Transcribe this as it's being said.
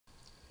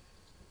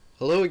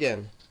Hello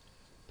again,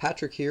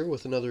 Patrick here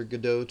with another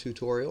Godot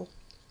tutorial.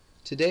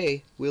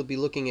 Today we'll be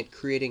looking at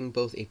creating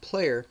both a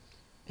player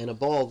and a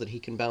ball that he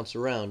can bounce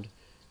around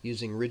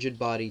using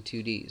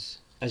RigidBody2Ds.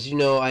 As you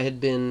know, I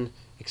had been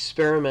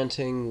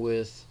experimenting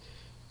with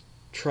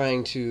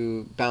trying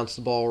to bounce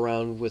the ball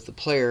around with the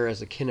player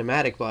as a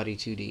kinematic body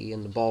 2D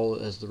and the ball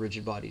as the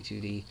RigidBody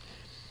 2D.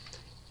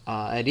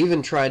 I'd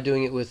even tried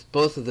doing it with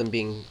both of them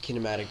being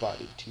kinematic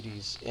body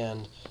 2Ds,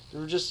 and there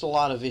were just a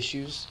lot of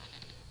issues.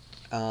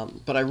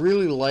 But I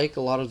really like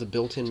a lot of the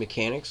built-in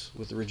mechanics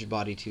with the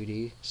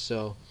RigidBody2D,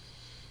 so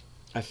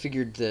I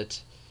figured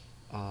that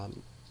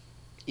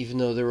even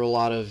though there were a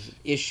lot of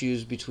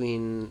issues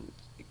between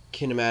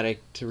kinematic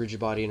to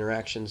RigidBody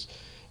interactions,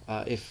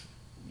 if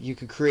you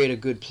could create a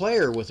good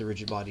player with a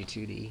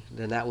RigidBody2D,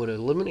 then that would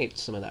eliminate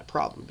some of that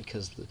problem,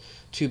 because the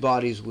two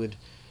bodies would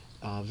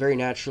very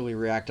naturally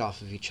react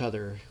off of each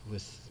other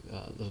with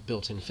the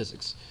built-in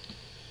physics.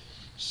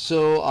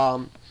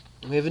 So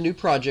we have a new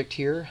project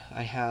here.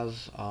 I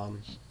have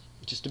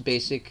just a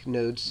basic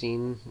node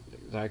scene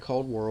that I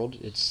called world.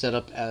 It's set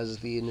up as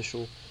the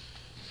initial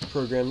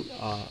program,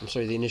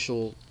 the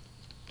initial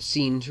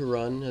scene to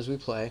run as we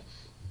play.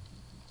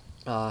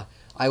 I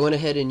went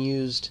ahead and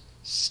used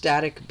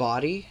static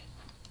body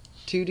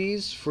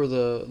 2Ds for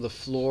the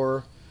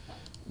floor,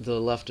 the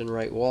left and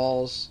right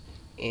walls,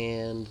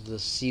 and the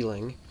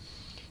ceiling.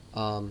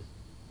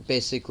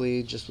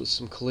 Basically just with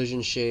some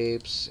collision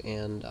shapes,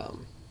 and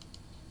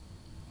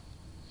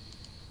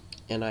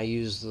I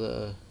use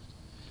the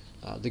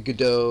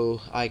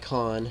Godot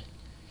icon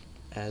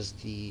as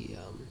the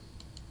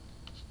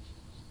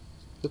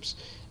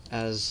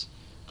as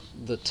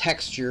the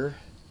texture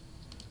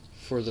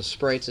for the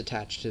sprites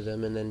attached to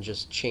them, and then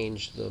just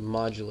change the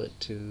modulate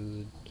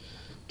to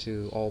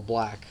all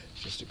black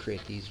just to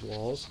create these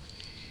walls.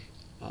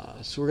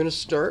 So we're going to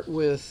start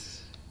with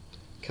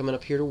coming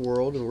up here to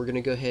world, and we're going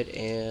to go ahead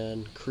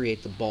and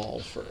create the ball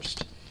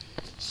first.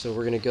 So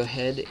we're going to go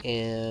ahead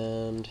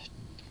and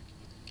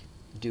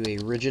do a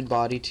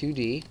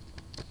RigidBody2D.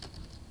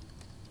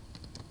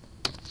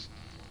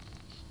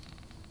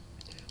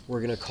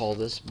 We're going to call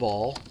this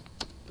ball.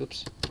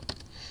 Oops.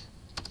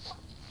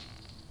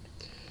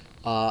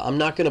 I'm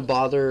not going to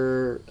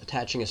bother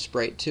attaching a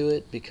sprite to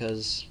it,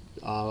 because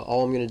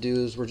all I'm going to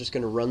do is we're just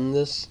going to run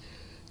this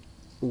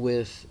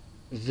with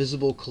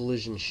visible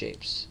collision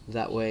shapes.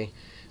 That way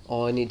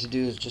all I need to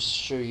do is just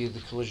show you the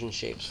collision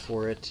shapes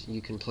for it.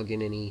 You can plug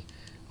in any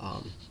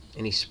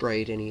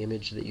sprite, any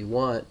image that you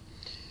want.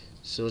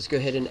 So let's go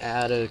ahead and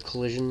add a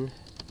collision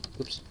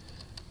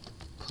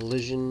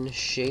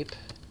shape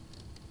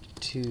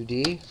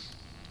 2D.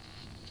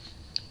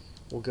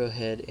 We'll go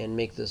ahead and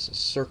make this a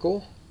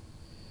circle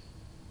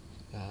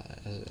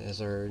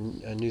as a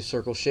new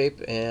circle shape,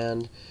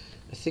 and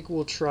I think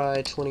we'll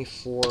try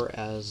 24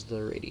 as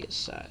the radius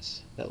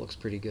size. That looks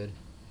pretty good.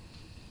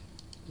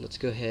 Let's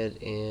go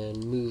ahead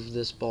and move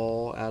this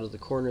ball out of the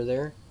corner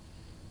there.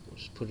 We'll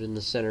just put it in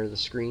the center of the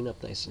screen,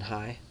 up nice and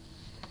high.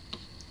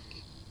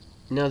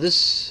 Now,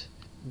 this,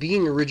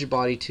 being a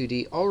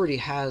RigidBody2D, already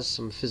has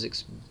some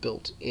physics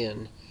built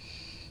in.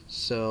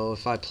 So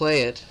if I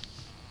play it,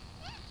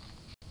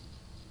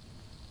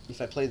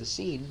 if I play the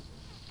scene,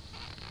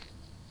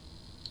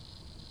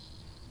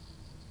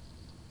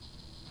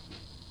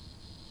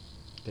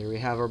 there we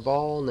have our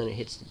ball, and then it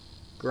hits the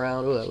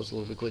ground. Oh, that was a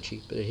little bit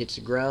glitchy, but it hits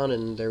the ground,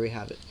 and there we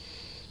have it.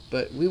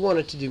 But we want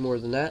it to do more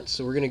than that,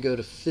 so we're going to go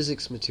to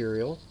physics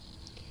material.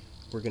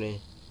 We're going to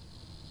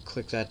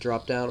click that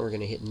drop down, we're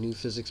going to hit new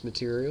physics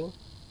material,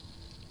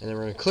 and then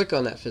we're going to click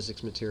on that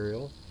physics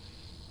material,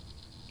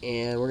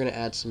 and we're going to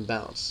add some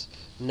bounce.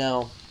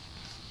 Now,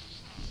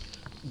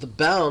 the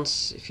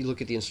bounce, if you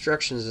look at the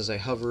instructions as I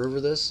hover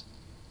over this,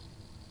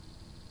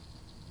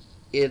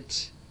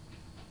 its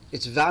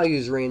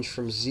values range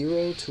from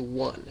 0 to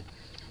 1.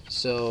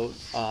 So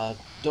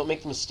don't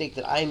make the mistake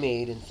that I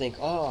made and think,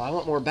 oh, I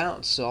want more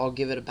bounce, so I'll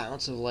give it a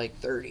bounce of like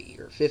 30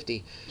 or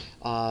 50.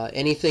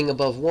 Anything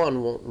above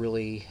 1 won't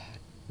really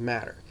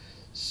matter.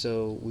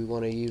 So we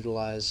want to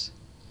utilize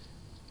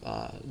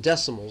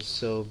decimals,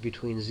 so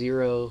between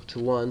 0 to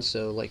 1,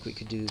 so like we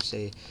could do,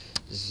 say,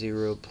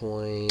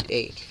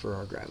 0.8 for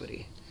our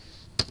gravity.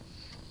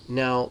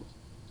 Now,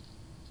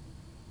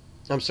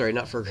 I'm sorry,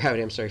 not for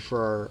gravity, I'm sorry,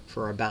 for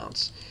our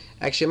bounce.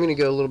 Actually, I'm going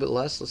to go a little bit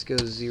less. Let's go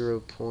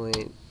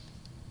 0.7.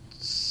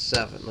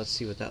 Let's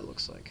see what that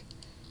looks like.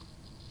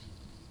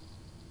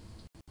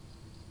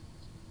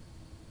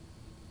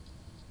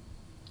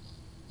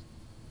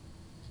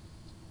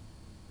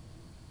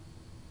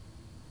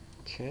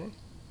 Okay.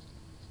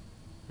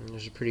 And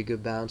there's a pretty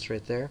good bounce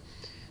right there.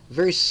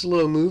 Very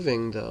slow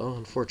moving, though,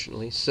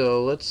 unfortunately.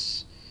 So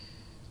let's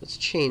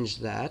change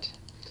that.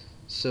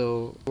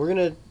 So we're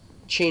going to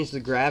change the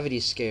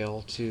gravity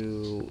scale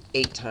to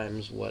 8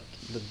 times what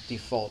the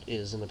default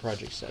is in the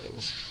project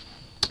settings.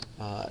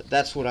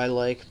 That's what I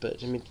like,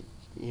 but I mean,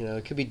 you know,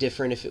 it could be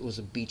different. If it was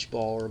a beach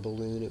ball or a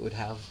balloon, it would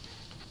have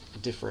a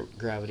different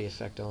gravity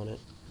effect on it.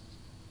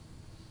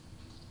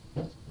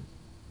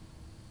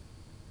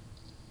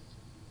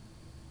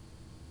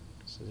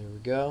 So there we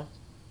go.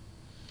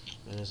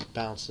 and as it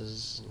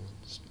bounces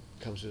and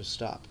comes to a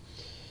stop.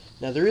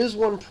 Now there is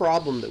one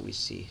problem that we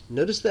see.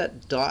 Notice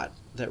that dot,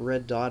 that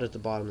red dot at the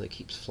bottom that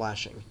keeps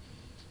flashing.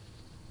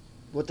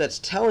 What that's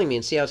telling me,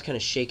 and see how it's kind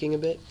of shaking a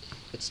bit?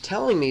 It's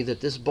telling me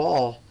that this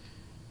ball,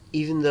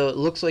 even though it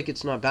looks like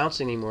it's not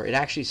bouncing anymore, it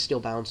actually is still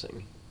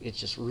bouncing. It's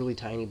just really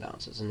tiny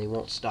bounces, and they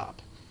won't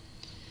stop.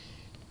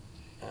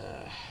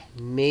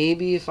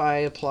 Maybe if I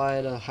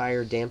applied a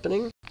higher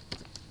dampening,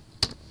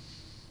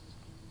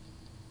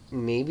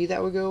 maybe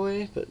that would go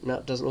away, but no,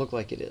 it doesn't look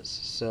like it is.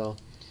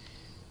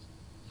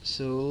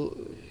 So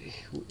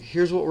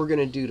here's what we're going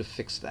to do to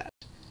fix that.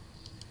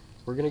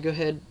 We're going to go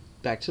ahead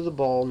back to the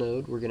ball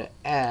node. We're going to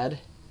add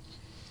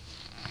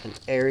an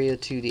area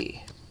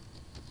 2D.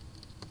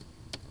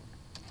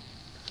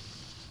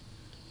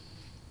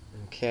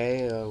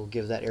 Okay, we'll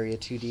give that area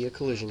 2D a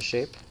collision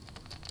shape.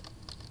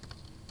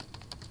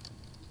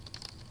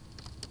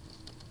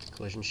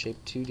 Collision shape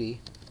 2D.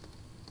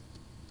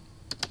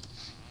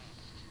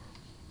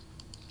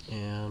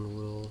 And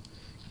we'll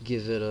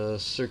give it a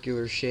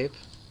circular shape.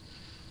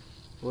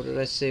 What did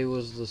I say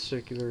was the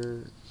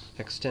circular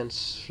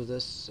extents for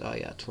this? Oh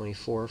yeah,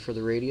 24 for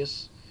the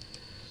radius.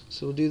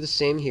 So we'll do the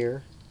same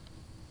here.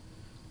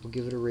 We'll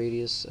give it a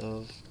radius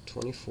of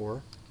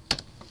 24.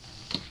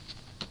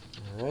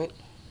 Alright.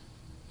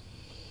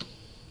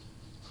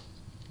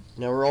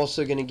 Now we're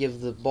also going to give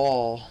the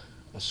ball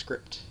a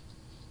script.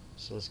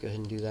 So let's go ahead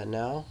and do that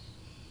now.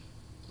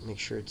 Make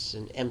sure it's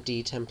an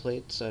empty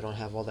template so I don't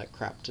have all that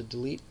crap to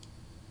delete.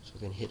 So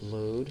we're going to hit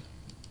load.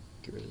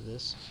 Get rid of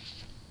this.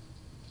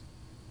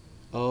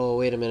 Oh,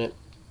 wait a minute.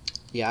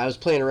 Yeah, I was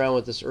playing around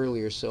with this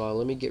earlier, so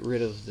let me get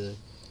rid of the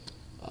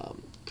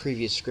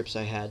previous scripts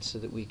I had so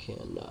that we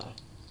can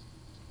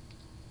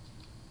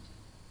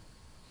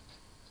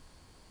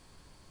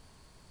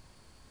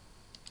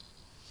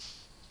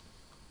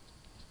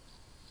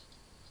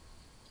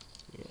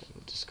yeah,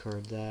 we'll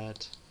discard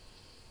that.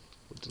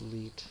 We'll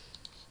delete.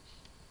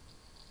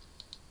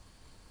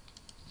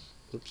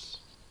 Oops.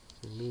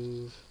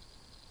 Remove.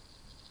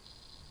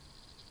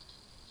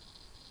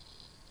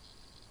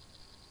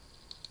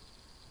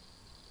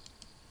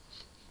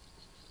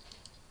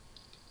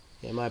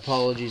 Yeah, my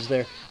apologies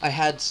there. I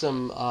had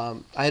some,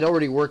 I had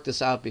already worked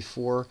this out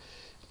before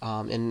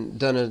and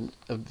done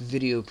a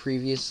video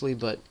previously,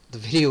 but the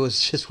video was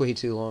just way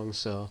too long,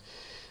 so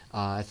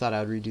I thought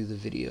I would redo the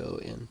video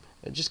and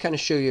just kind of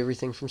show you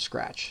everything from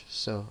scratch.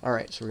 So,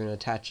 alright, so we're going to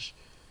attach.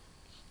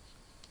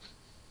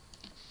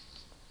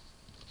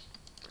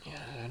 Yeah,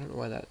 I don't know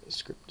why that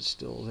script is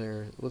still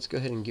there. Let's go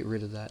ahead and get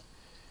rid of that.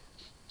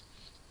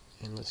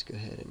 And let's go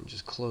ahead and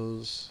just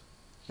close.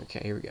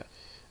 Okay, here we go.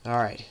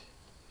 Alright.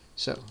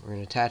 So we're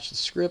going to attach the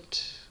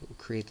script. We'll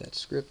create that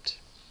script.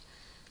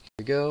 Here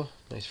we go.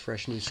 Nice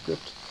fresh new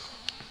script.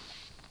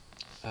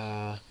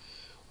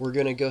 We're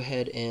going to go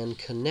ahead and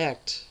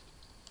connect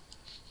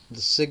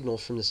the signal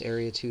from this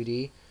area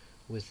 2D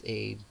with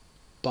a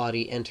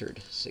body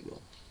entered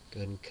signal. Go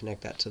ahead and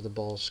connect that to the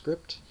ball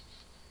script.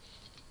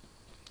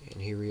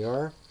 And here we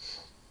are.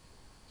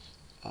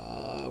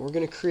 We're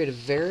going to create a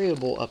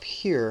variable up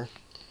here.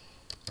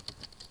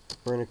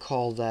 We're going to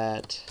call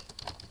that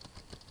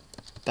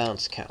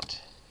bounce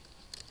count.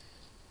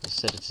 Let's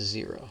set it to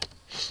 0.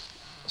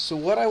 So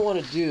what I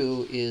want to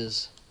do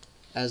is,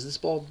 as this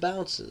ball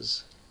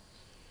bounces,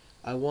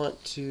 I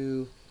want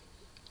to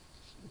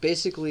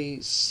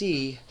basically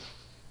see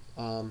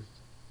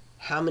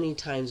how many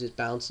times it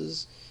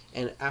bounces,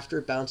 and after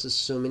it bounces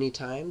so many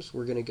times,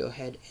 we're going to go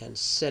ahead and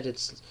set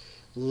its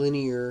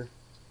linear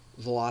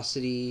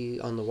velocity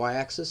on the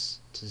y-axis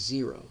to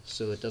 0,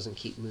 so it doesn't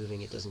keep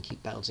moving, it doesn't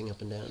keep bouncing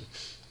up and down.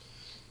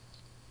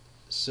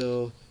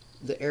 So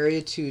the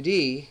area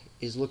 2D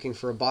is looking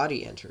for a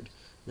body entered.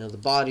 Now the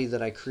body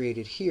that I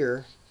created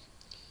here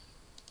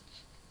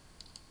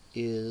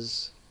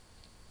is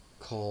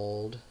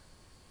called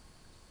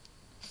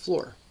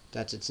floor.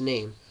 That's its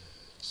name.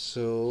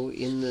 So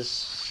in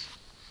this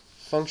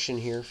function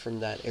here from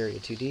that area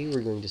 2D,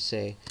 we're going to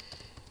say,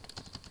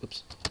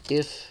 oops,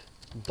 if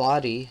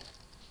body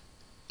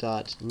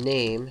dot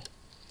name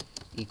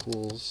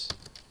equals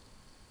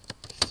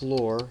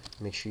floor,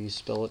 make sure you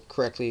spell it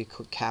correctly,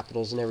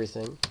 capitals and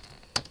everything.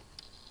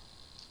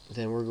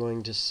 Then we're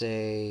going to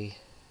say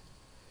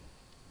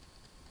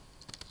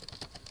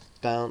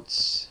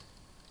bounce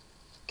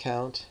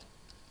count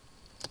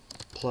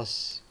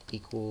plus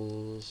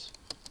equals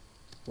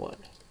 1.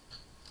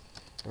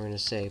 We're going to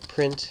say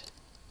print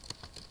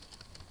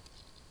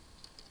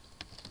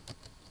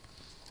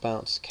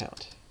bounce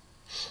count,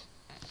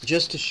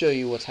 just to show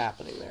you what's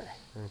happening there.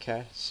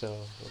 Okay, so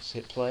let's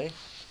hit play.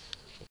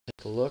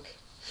 Take a look.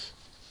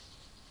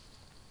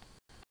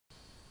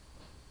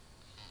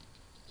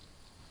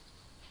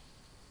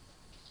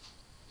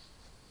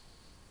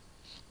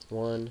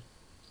 One,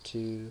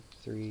 2,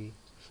 3,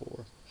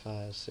 4,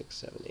 5, 6,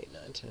 7, 8,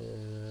 9,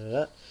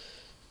 10.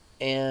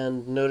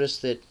 And notice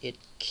that it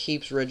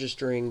keeps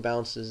registering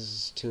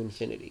bounces to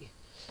infinity.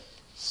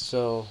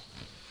 So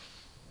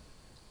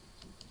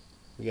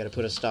we got to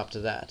put a stop to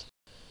that.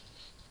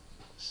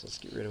 So let's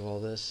get rid of all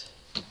this.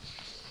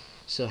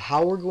 So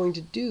how we're going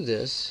to do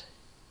this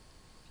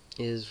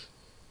is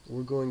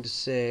we're going to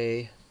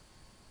say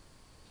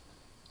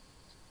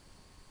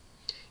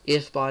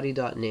if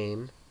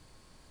body.name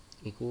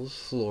equals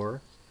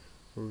floor.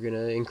 We're going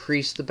to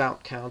increase the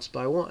bounce counts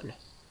by 1.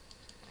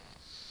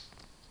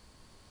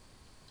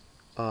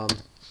 And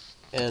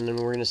then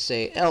we're going to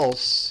say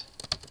else,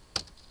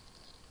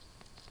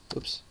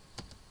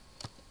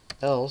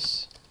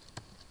 else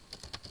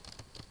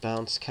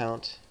bounce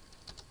count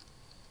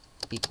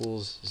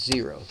equals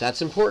 0.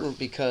 That's important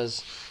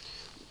because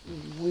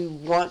we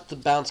want the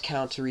bounce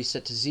count to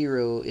reset to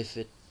 0 if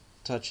it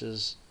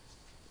touches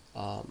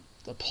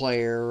the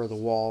player or the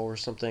wall or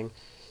something.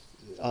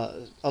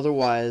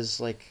 Otherwise,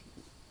 like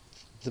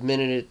the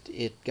minute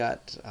it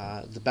got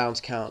the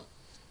bounce count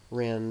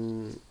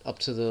ran up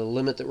to the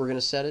limit that we're going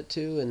to set it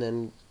to,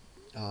 and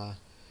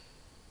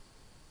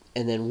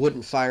then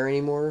wouldn't fire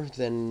anymore,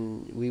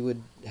 then we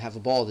would have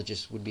a ball that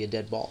just would be a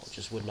dead ball. It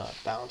just would not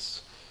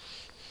bounce.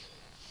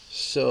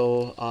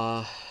 So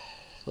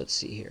let's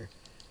see here.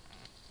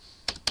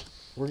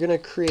 We're going to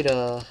create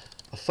a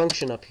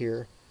function up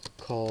here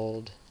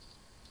called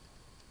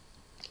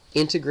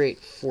integrate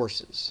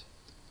forces.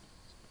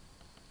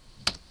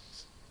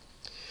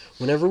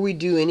 Whenever we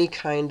do any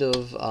kind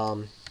of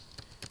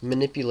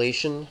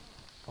manipulation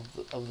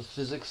of the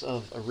physics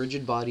of a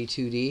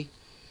RigidBody2D,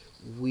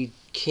 we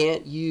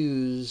can't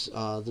use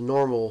the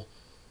normal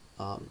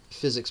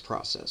physics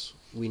process.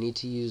 We need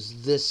to use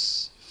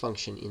this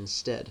function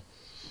instead.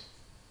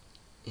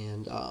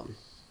 And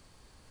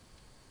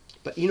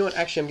but you know what?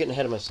 Actually, I'm getting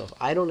ahead of myself.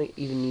 I don't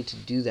even need to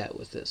do that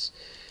with this.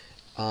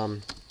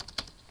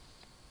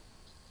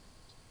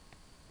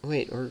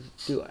 Wait, or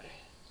do I?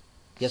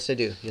 Yes, I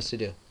do. Yes, I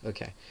do.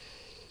 Okay.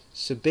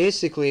 So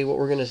basically, what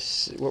we're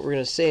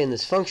gonna say in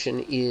this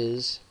function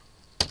is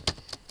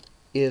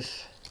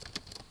if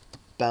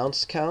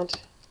bounce count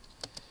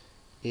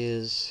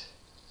is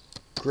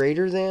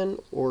greater than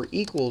or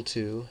equal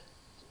to,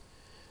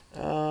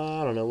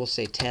 I don't know, we'll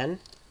say 10,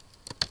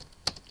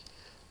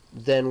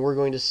 then we're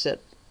going to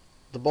set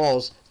the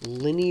ball's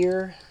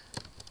linear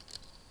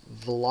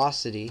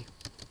velocity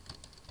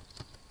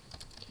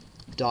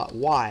dot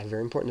y,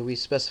 very important that we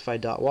specify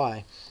dot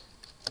y,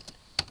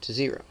 to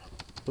 0.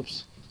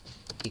 Oops.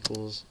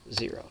 Equals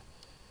 0.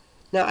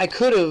 Now I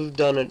could have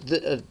done it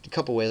a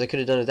couple ways. I could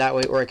have done it that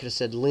way, or I could have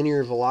said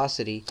linear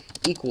velocity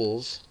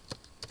equals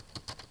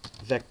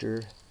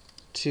vector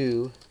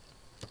 2,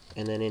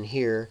 and then in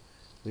here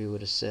we would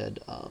have said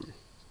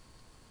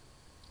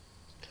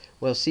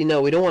well, see,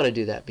 no, we don't want to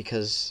do that,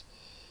 because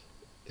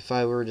if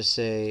I were to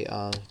say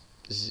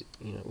 0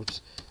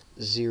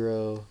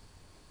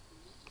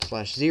 /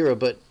 0,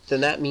 but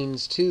then that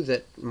means too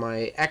that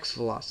my x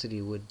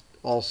velocity would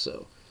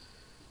also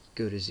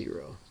go to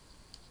 0,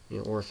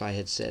 or if I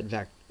had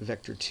said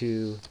vector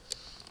 2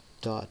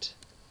 dot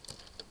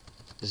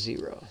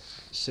 0.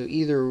 So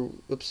either,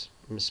 oops,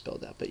 I misspelled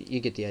that, but you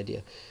get the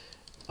idea.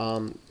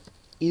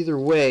 Either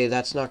way,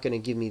 that's not going to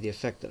give me the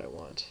effect that I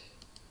want,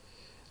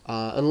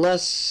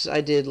 unless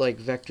I did like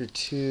vector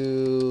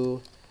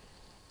 2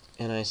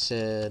 and I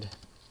said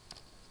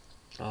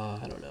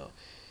I don't know,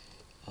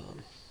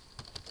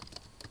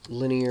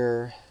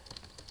 linear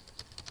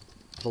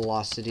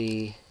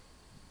velocity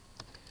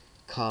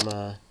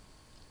comma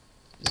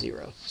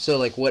 0. So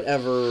like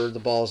whatever the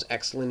ball's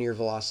x linear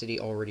velocity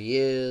already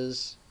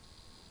is,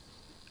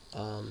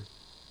 and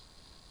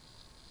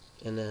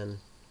then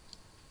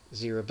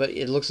 0. But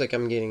it looks like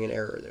I'm getting an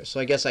error there, so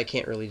I guess I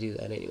can't really do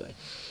that anyway.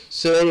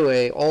 So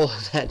anyway, all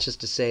of that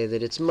just to say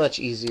that it's much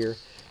easier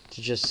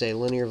to just say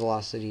linear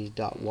velocity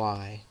dot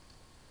y.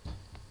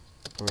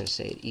 We're going to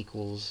say it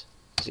equals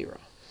 0.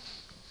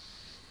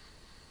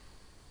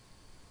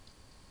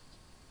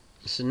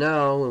 So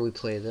now when we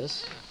play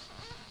this,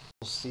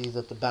 we'll see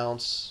that the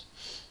bounce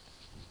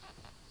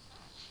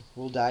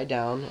will die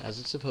down as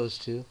it's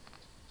supposed to,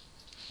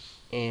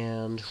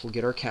 and we'll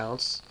get our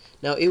counts.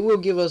 Now it will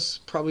give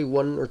us probably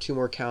 1 or 2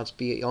 more counts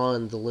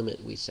beyond the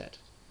limit we set.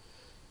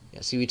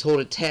 Yeah, see, we told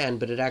it 10,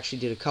 but it actually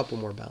did a couple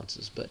more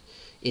bounces, but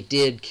it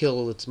did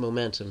kill its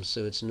momentum,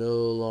 so it's no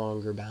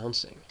longer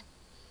bouncing.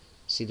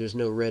 See, there's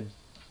no red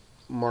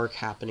mark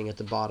happening at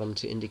the bottom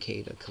to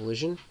indicate a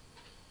collision,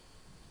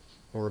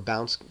 or a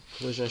bounce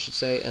collision, I should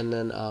say, and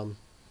then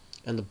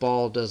and the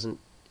ball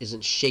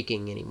isn't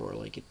shaking anymore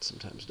like it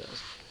sometimes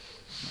does.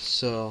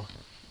 So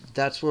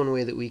that's one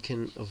way that we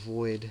can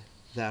avoid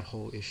that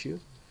whole issue.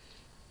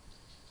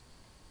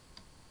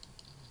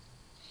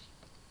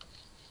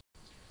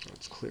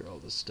 Let's clear all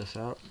this stuff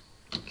out.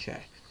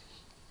 Okay.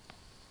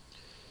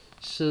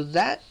 So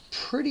that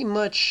pretty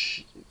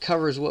much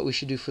covers what we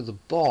should do for the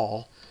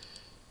ball.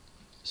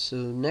 So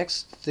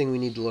next thing we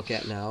need to look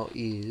at now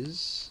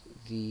is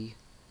the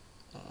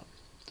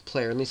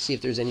player. Let me see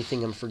if there's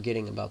anything I'm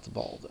forgetting about the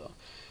ball, though.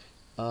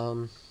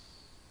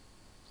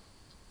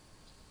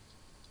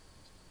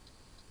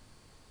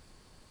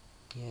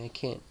 Yeah,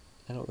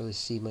 I don't really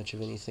see much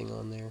of anything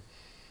on there.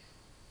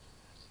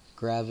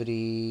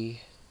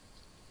 Gravity,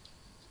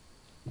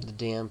 the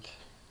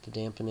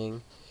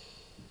dampening.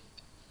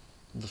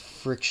 the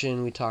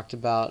friction we talked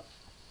about.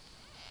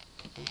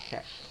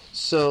 Okay,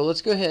 so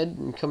let's go ahead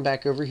and come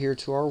back over here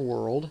to our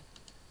world.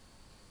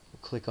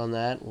 We'll click on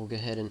that. We'll go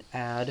ahead and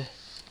add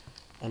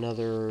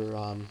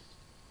another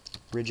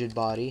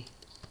RigidBody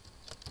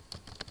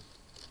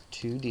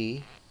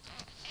 2D.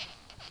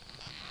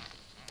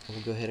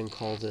 We'll go ahead and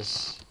call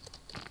this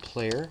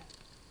player.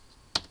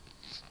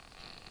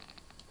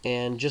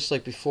 And just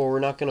like before, we're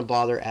not going to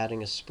bother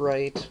adding a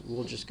sprite.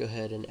 We'll just go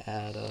ahead and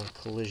add a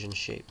collision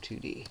shape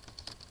 2D.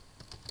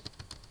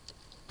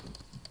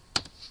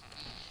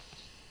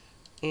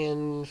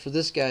 And for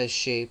this guy's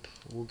shape,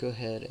 we'll go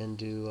ahead and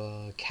do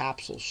a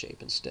capsule shape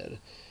instead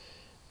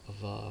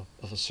of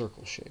a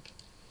circle shape.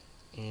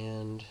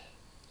 And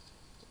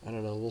I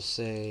don't know, we'll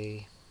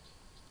say,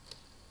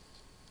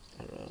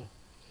 I don't know,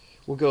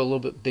 we'll go a little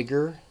bit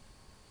bigger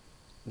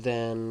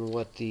than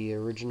what the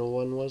original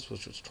one was,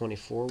 which was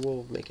 24.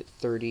 We'll make it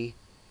 30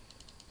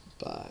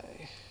 by,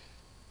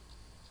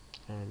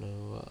 I don't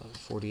know,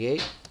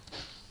 48.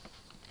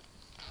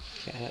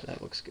 Okay,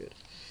 that looks good.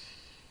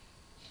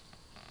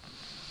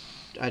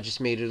 I just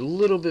made it a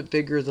little bit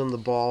bigger than the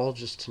ball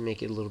just to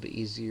make it a little bit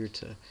easier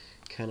to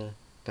kind of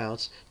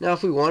bounce. Now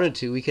if we wanted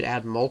to, we could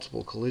add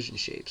multiple collision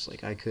shapes.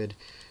 Like I could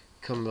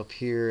come up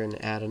here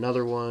and add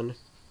another one.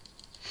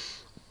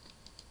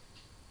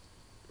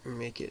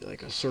 Make it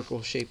like a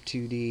circle shape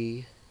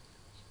 2D.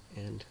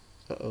 And,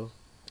 oh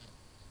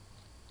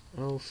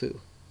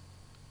foo.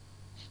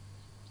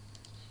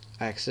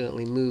 I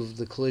accidentally moved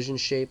the collision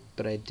shape,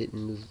 but I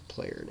didn't move the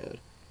player node.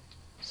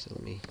 So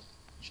let me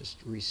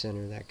just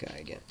recenter that guy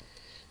again.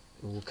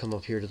 And we'll come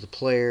up here to the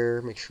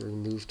player, make sure the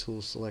move tool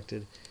is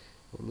selected.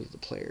 We'll move the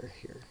player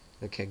here.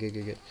 Okay,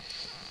 good.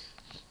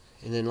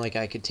 And then like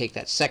I could take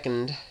that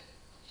second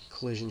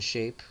collision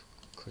shape,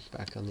 click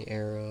back on the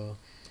arrow,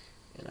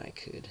 and I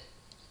could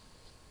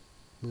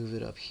move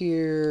it up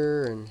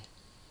here and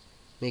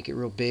make it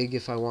real big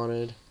if I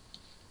wanted,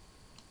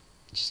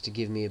 just to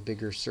give me a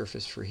bigger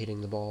surface for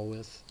hitting the ball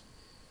with.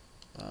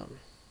 Or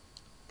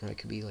it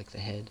could be like the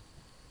head.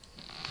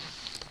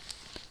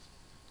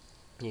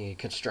 You could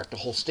construct a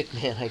whole stick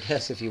man, I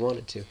guess, if you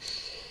wanted to,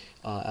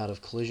 out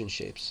of collision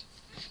shapes.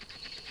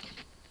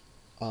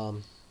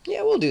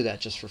 Yeah, we'll do that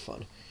just for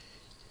fun.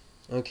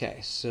 Okay,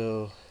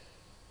 so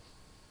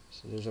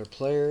there's our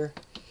player.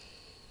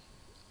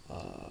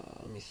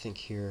 Let me think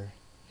here.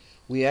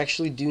 We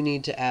actually do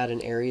need to add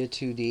an area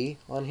 2D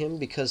on him,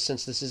 because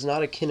since this is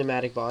not a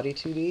kinematic body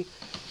 2D,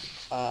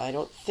 I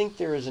don't think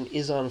there is an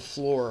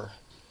is-on-floor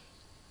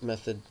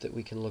method that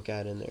we can look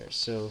at in there.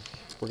 So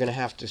we're going to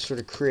have to sort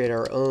of create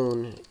our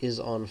own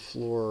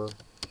is-on-floor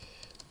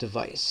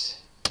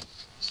device.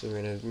 So we're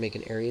going to make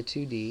an area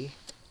 2D.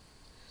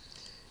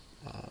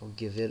 We'll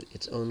give it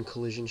its own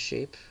collision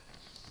shape.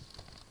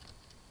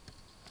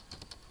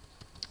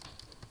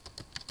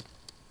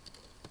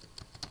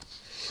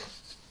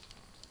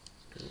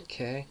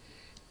 Okay,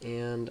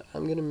 and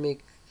I'm going to make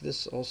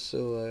this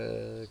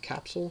also a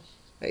capsule.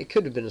 It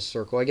could have been a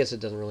circle. I guess it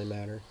doesn't really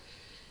matter.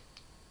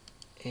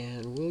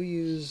 And we'll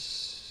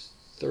use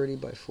 30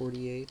 by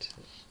 48.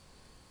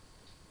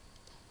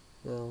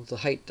 Well, the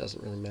height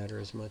doesn't really matter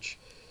as much.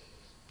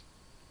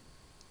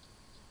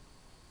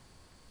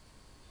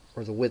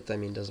 Or the width, I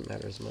mean, doesn't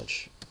matter as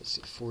much. Let's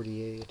see,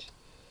 48.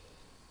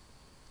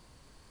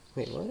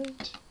 Wait,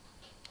 what?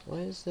 Why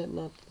is that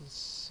not the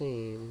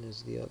same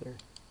as the other?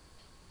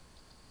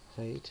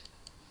 Height.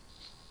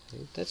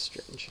 That's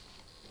strange.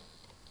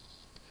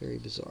 Very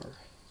bizarre.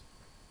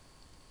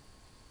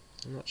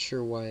 I'm not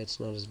sure why it's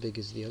not as big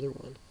as the other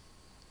one.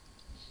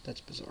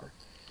 That's bizarre.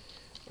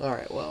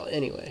 Alright, well,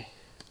 anyway.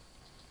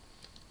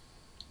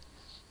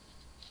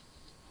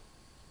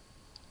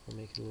 I'll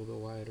make it a little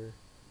bit wider.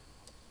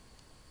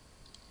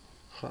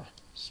 Huh,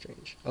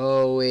 strange.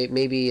 Oh, wait,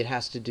 maybe it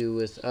has to do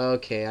with...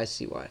 Okay, I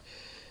see why.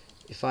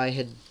 If I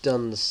had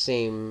done the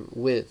same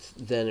width,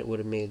 then it would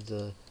have made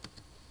the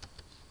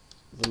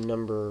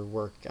number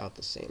work out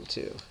the same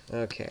too.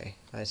 Okay,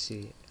 I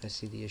see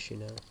the issue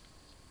now.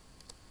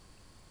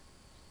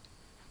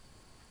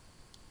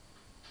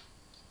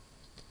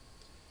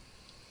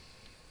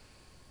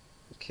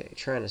 Okay,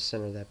 trying to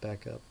center that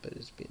back up, but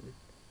it's been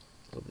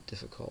a little bit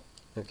difficult.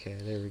 Okay,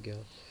 there we go.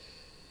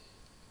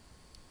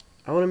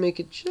 I want to make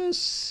it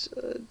just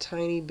a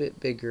tiny bit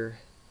bigger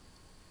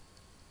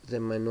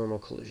than my normal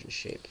collision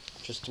shape,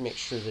 just to make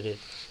sure that it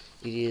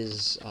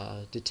is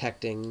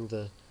detecting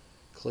the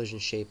collision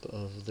shape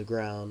of the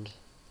ground.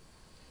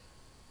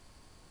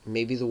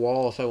 Maybe the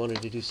wall if I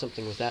wanted to do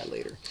something with that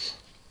later.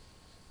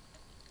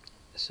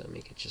 So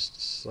make it just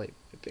a slight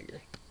bit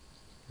bigger.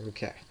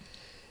 Okay.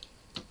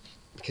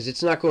 Because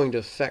it's not going to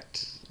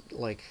affect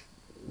like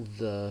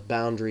the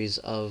boundaries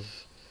of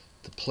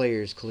the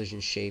player's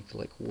collision shape,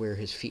 like where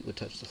his feet would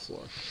touch the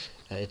floor.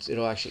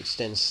 It'll actually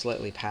extend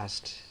slightly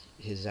past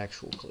his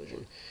actual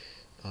collision,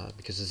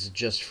 because this is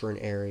just for an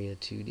area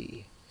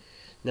 2D.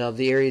 Now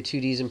the area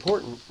 2D is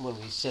important when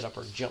we set up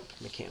our jump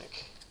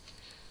mechanic.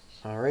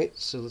 Alright,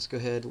 so let's go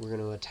ahead. We're going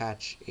to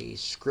attach a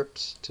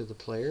script to the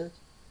player.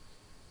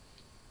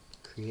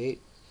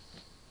 Create.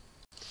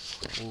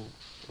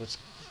 let's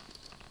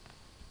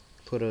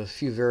put a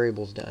few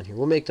variables down here.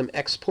 We'll make them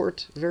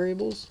export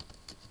variables.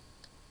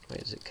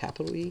 Wait, is it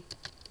capital E?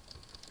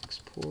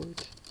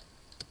 Export.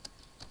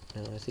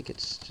 No, I think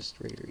it's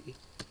just regular E.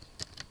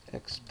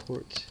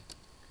 Export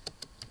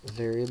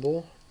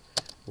variable.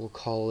 We'll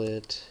call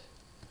it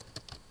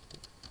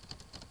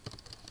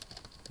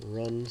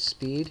run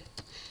speed,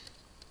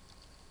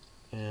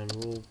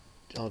 and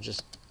I'll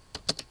just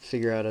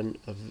figure out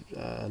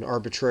an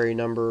arbitrary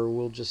number.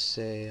 We'll just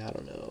say, I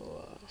don't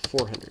know,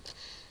 400.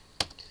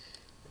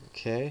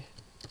 Okay.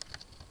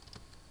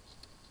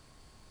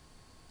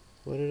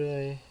 What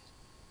did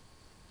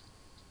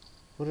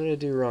I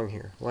do wrong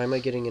here? Why am I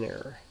getting an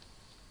error?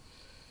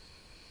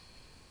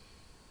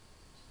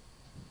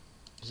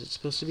 Is it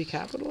supposed to be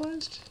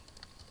capitalized?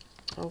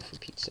 Oh, for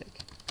Pete's sake.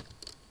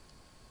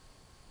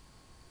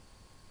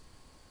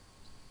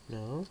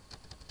 No.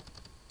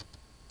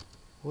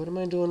 What am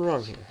I doing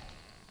wrong here?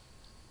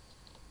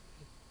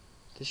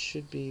 This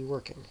should be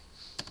working.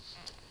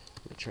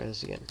 Let me try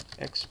this again.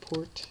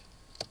 Export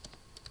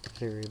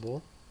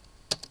variable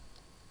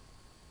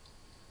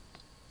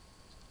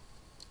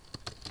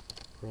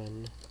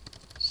run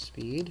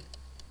speed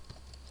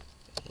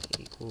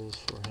equals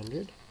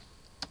 400.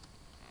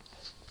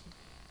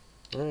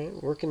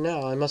 Alright, working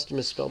now. I must have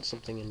misspelled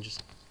something and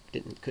just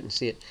couldn't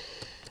see it.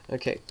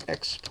 Okay,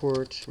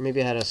 export,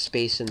 maybe I had a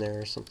space in there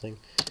or something.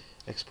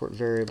 Export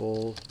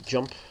variable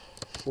jump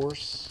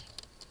force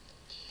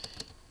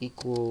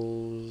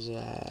equals,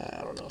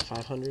 I don't know,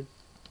 500.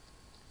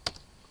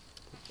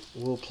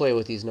 We'll play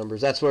with these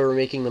numbers. That's why we're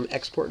making them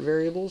export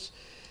variables,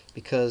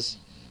 because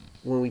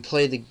when we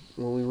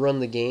run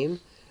the game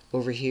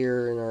over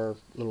here in our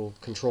little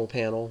control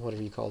panel,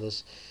 whatever you call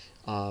this,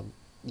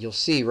 you'll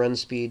see run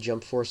speed,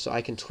 jump force, so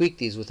I can tweak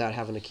these without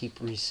having to keep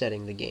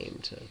resetting the game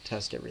to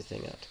test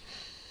everything out.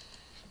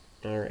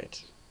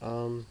 Alright.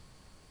 We'll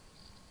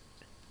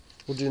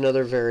do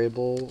another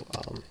variable.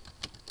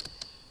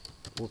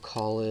 We'll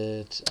call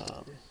it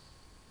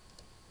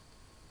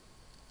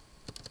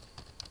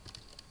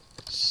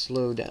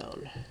slow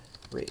down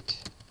rate.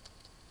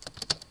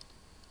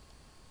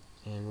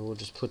 And we'll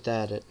just put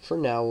that at, for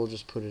now, we'll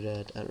just put it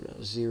at, I don't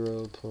know,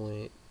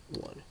 0.1.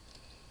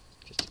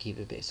 Just to keep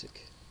it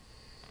basic.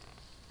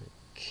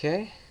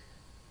 Okay.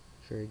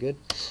 Very good.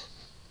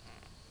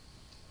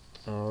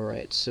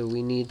 Alright, so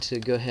we need to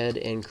go ahead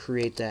and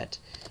create that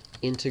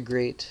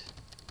integrate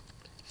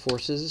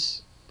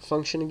forces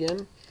function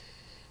again.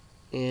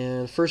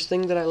 And first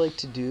thing that I like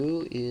to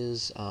do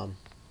is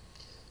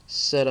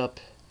set up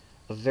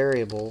a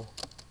variable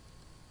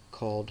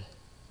called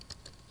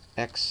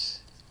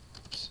x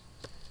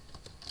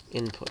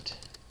input.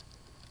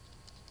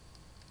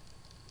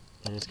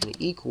 And it's going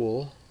to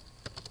equal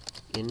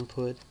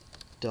input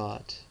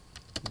dot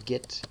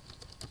get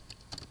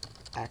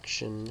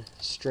action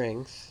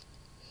strength.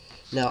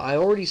 Now I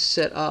already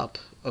set up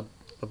a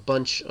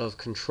bunch of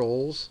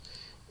controls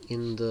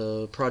in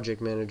the project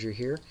manager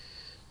here.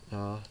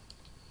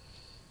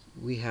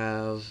 We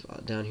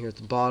have down here at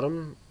the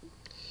bottom,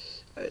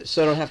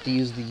 so I don't have to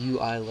use the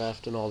UI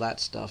left and all that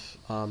stuff.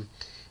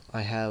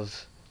 I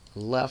have a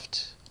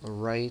left, a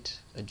right,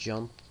 a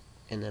jump,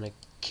 and then a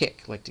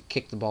kick, like to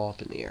kick the ball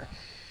up in the air.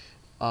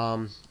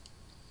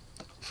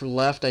 For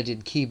left, I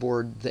did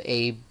keyboard, the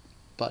A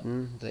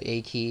button, the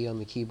A key on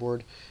the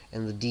keyboard,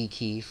 and the D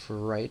key for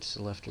right,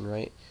 so left and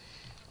right.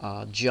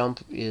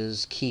 Jump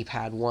is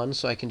keypad 1,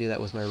 so I can do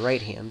that with my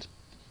right hand.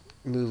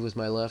 Move with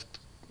my left,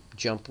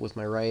 jump with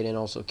my right, and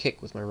also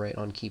kick with my right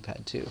on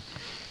keypad 2.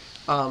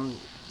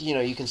 You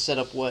know, you can set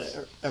up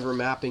whatever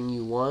mapping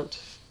you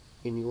want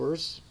in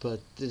yours, but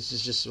this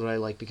is just what I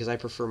like because I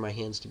prefer my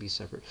hands to be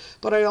separate.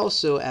 But I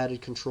also added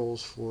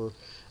controls for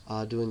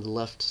doing the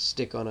left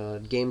stick on a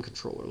game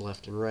controller,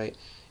 left and right,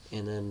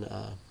 and then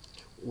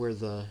where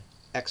the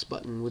X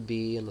button would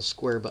be and the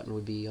square button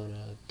would be on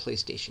a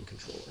PlayStation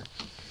controller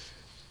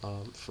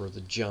for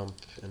the jump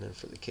and then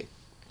for the kick.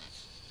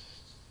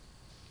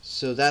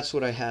 So that's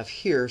what I have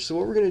here. So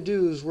what we're going to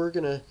do is we're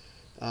going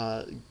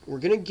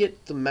to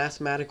get the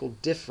mathematical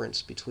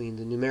difference between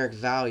the numeric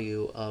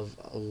value of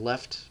a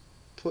left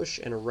push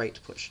and a right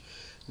push.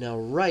 Now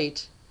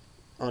right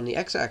on the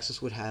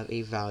x-axis would have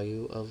a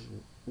value of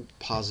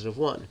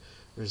 +1,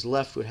 whereas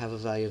left would have a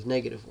value of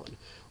 -1.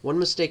 One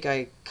mistake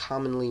I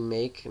commonly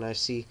make, and I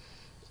see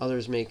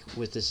others make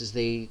with this, is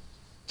they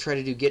try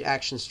to do get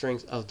action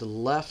strength of the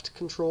left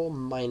control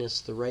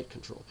minus the right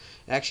control.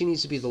 It actually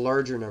needs to be the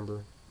larger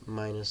number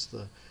minus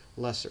the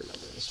lesser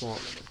number, the smaller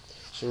number.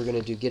 So we're going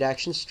to do get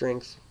action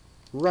strength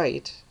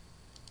right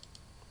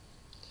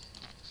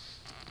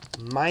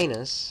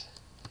minus,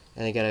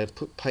 and I got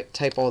to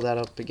type all that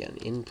up again,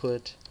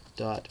 input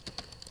dot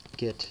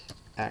get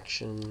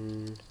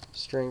action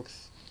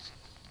strength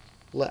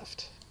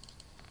left.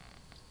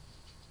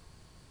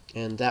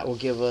 And that will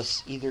give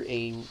us either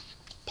a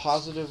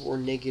positive or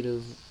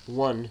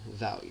 -1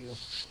 value,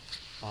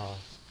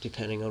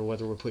 depending on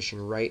whether we're pushing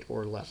right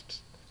or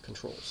left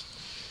controls.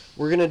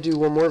 We're going to do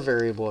one more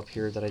variable up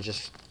here that I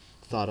just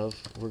thought of.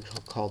 We're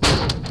called...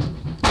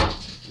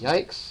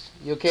 Yikes!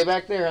 You okay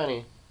back there,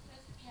 honey?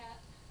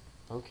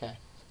 Okay.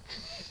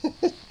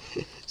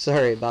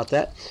 Sorry about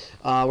that.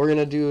 We're going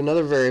to do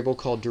another variable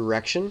called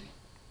direction,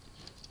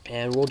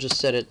 and we'll just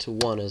set it to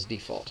 1 as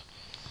default.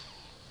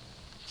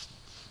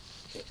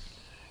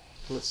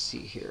 Let's see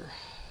here.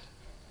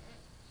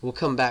 We'll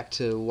come back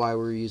to why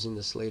we're using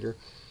this later.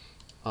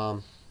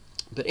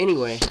 But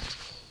anyway,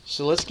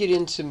 so let's get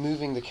into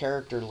moving the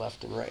character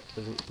left and right,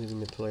 moving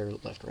the player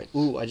left and right.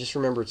 Ooh, I just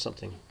remembered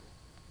something.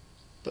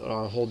 But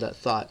I'll hold that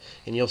thought,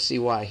 and you'll see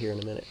why here in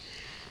a minute.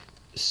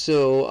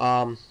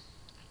 So,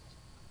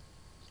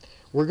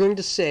 we're going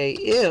to say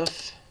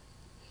if,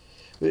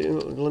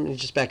 let me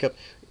just back up.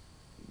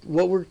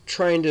 What we're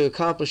trying to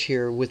accomplish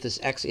here with this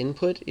x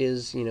input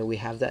is, we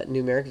have that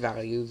numeric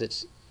value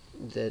that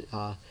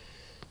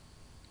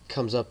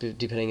comes up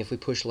depending if we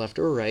push left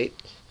or right.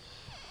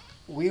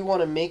 We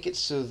want to make it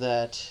so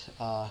that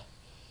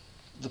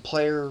the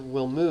player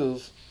will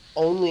move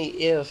only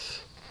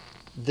if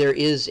there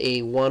is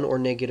a 1 or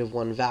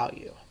 -1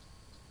 value.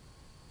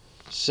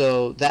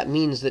 So that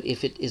means that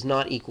if it is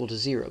not equal to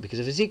 0, because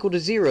if it's equal to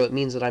 0, it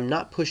means that I'm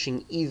not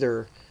pushing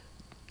either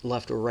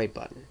left or right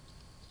button.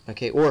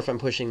 Okay, or if I'm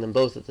pushing them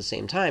both at the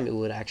same time, it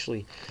would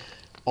actually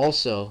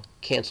also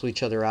cancel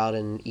each other out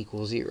and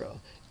equal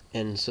 0.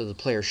 And so the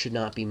player should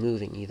not be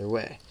moving either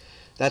way.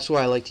 That's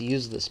why I like to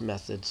use this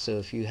method. So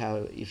if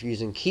you're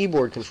using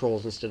keyboard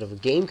controls instead of a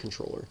game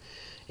controller,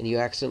 and you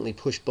accidentally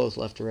push both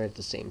left and right at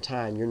the same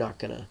time, you're not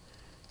gonna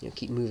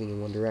keep moving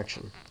in one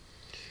direction.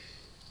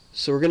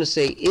 So we're going to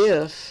say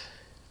if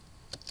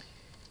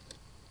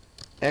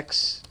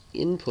x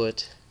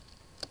input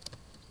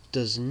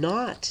does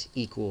not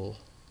equal,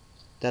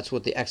 that's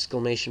what the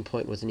exclamation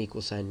point with an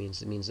equal sign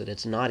means. It means that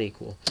it's not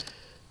equal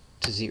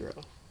to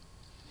 0,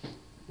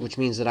 which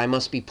means that I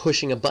must be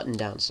pushing a button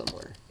down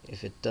somewhere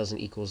if it doesn't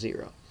equal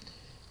 0.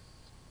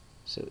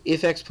 So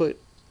if x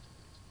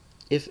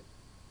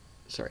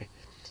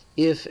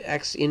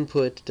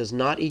input does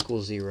not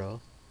equal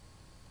 0,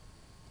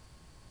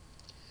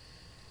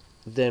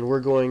 then we're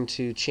going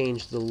to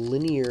change the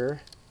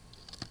linear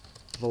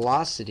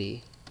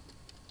velocity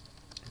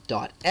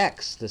dot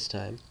x this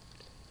time.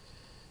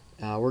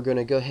 We're going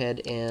to go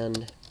ahead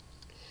and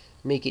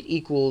make it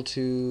equal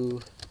to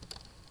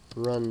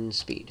run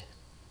speed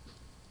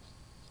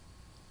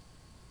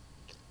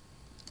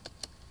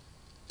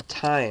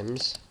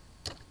times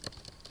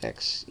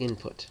x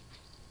input.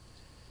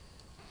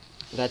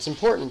 That's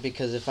important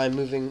because if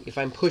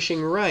I'm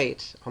pushing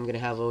right, I'm going to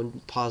have a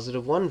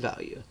 +1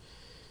 value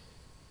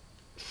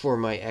for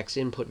my x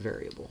input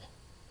variable.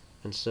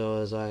 And so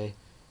as I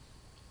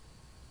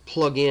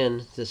plug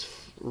in this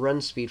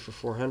run speed for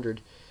 400,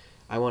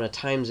 I want to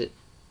times it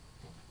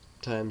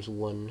times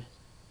 +1.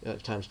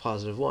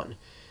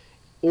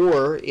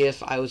 Or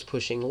if I was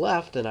pushing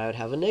left, then I would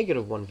have a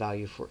 -1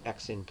 value for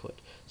x input.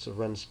 So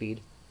run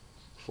speed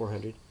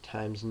 400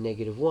 times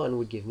 -1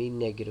 would give me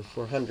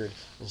 -400,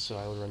 and so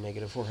I would run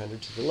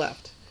 -400 to the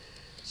left.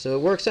 So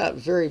it works out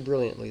very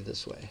brilliantly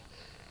this way.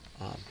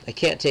 I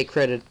can't take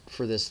credit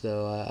for this,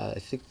 though. I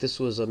think this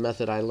was a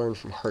method I learned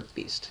from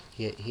Heartbeast.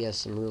 He has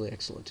some really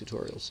excellent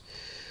tutorials.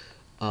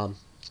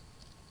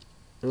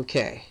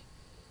 Okay.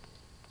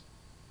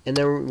 And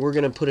then we're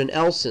going to put an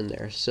else in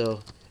there.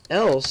 So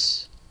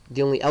else,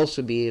 the only else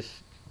would be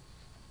if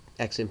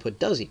x input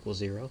does equal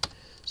 0.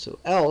 So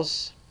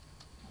else,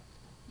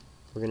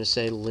 we're going to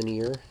say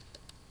linear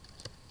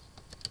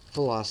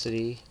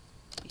velocity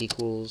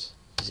equals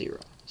 0.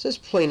 So it's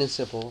plain and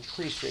simple,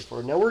 pretty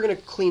straightforward. Now we're going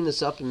to clean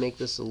this up and make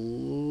this a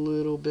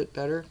little bit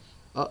better.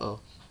 Oh,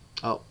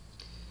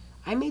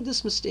 I made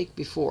this mistake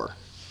before.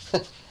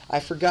 I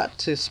forgot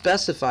to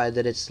specify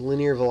that it's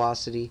linear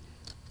velocity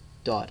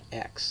dot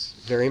x.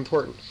 Very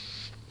important,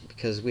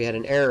 because we had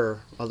an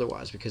error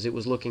otherwise, because it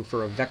was looking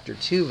for a vector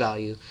 2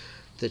 value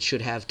that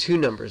should have two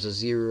numbers, a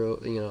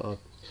 0,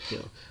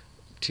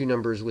 two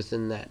numbers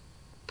within that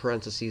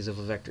parentheses of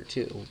a vector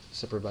 2,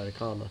 separated by a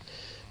comma.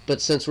 But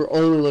since we're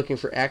only looking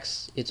for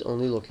x, it's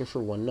only looking for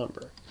one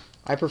number.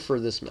 I prefer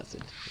this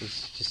method.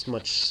 It's just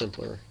much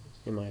simpler,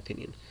 in my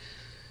opinion.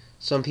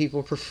 Some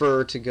people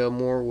prefer to go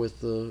more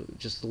with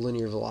just the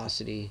linear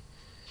velocity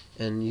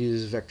and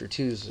use vector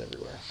 2's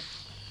everywhere.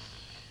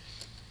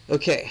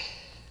 Okay,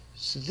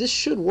 so this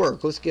should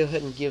work. Let's go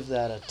ahead and give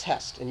that a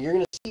test. And you're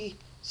going to see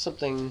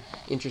something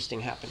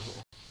interesting happen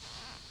here.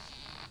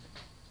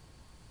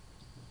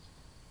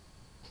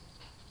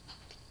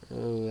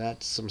 Oh,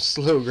 that's some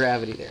slow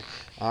gravity there.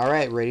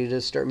 Alright, ready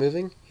to start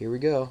moving? Here we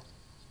go.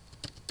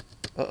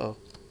 Uh-oh.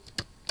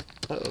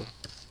 Uh-oh.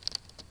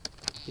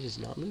 It is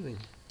not moving.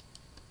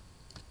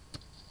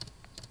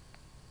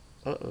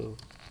 Uh-oh.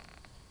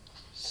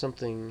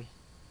 Something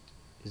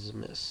is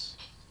amiss.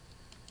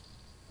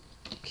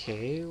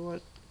 Okay,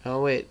 what?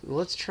 Oh, wait.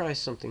 Let's try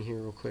something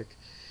here real quick.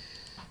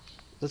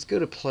 Let's go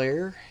to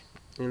player,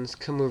 and let's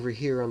come over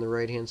here on the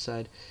right-hand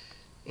side,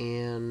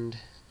 and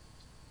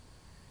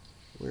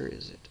where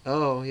is it?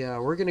 Oh, yeah,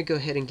 we're going to go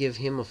ahead and give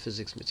him a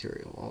physics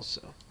material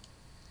also.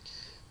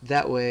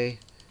 That way,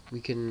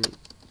 we can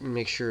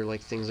make sure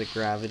like things like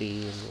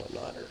gravity and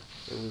whatnot are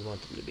where we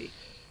want them to be.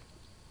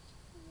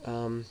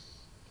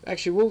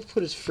 Actually, we'll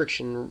put his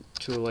friction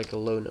to like a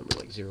low number,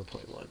 like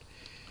 0.1.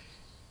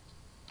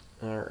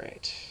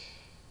 Alright.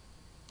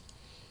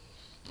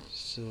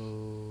 So,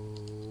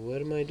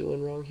 what am I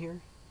doing wrong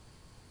here?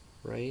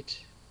 Right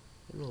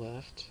and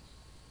left.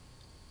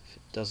 If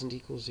it doesn't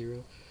equal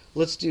 0.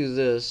 Let's do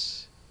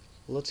this.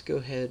 Let's go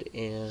ahead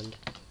and,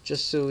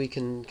 just so we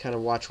can kind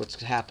of watch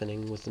what's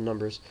happening with the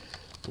numbers,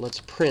 let's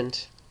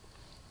print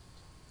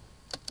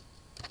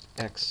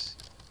X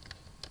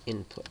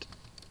input.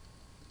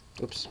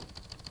 Oops.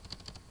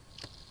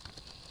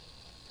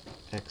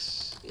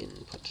 X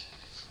input.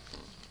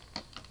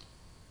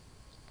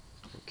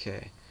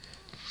 Okay.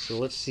 So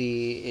let's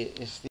see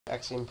if the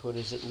X input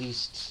is at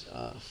least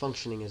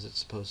functioning as it's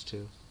supposed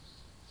to.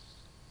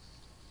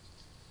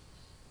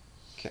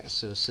 Okay,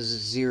 so it says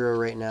it's 0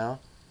 right now.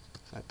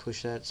 If I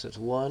push that, so it's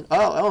 1.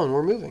 Oh, and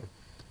we're moving.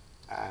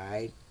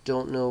 I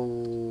don't know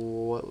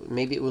what,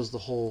 maybe it was the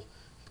whole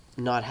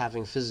not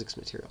having physics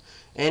material.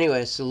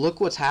 Anyway, so look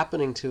what's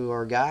happening to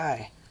our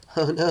guy.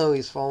 Oh no,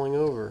 he's falling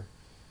over.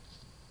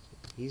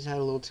 He's had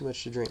a little too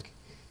much to drink.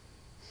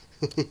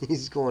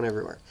 He's going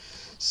everywhere.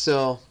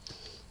 So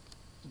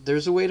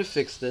there's a way to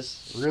fix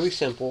this. Really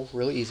simple,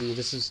 really easy.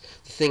 This is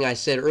the thing I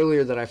said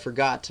earlier that I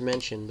forgot to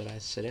mention, but I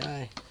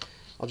said,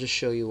 I'll just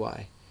show you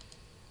why.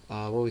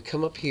 When we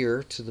come up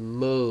here to the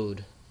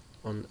mode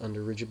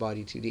under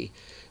RigidBody2D,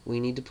 we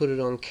need to put it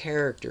on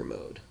character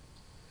mode.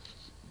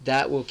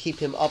 That will keep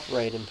him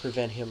upright and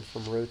prevent him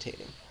from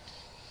rotating.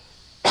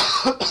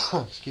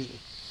 Excuse me.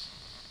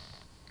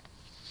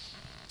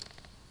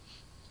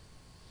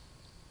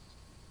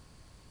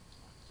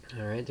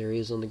 Alright, there he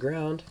is on the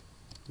ground.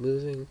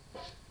 Moving,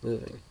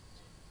 moving.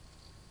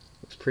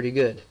 Looks pretty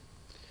good.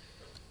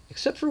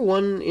 Except for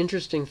one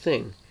interesting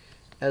thing.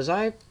 As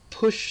I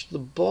push the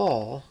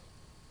ball,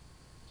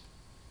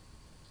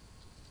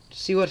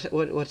 see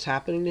what's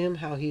happening to him?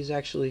 How he's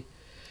actually...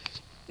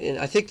 And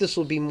I think this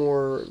will be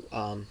more...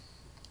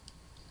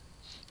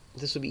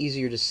 this will be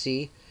easier to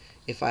see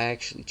if I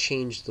actually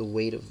change the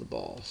weight of the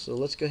ball. So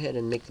let's go ahead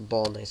and make the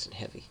ball nice and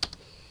heavy.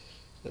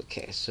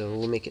 Okay, so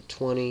we'll make it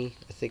 20.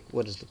 I think,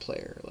 what is the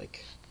player?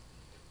 Like,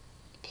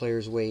 the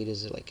player's weight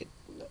is like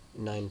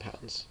 9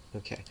 pounds.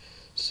 Okay,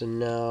 so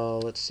now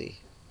let's see.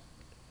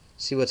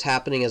 See what's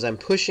happening as I'm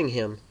pushing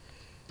him,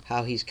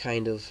 how he's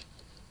kind of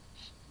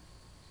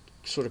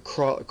sort of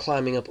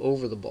climbing up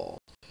over the ball.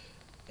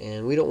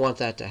 And we don't want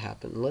that to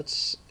happen.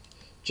 Let's,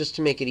 just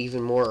to make it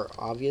even more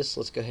obvious,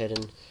 let's go ahead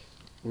and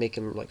make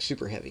him like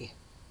super heavy.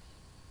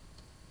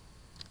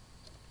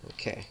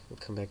 Okay, we'll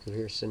come back over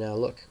here. So now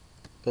look.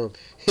 Boom.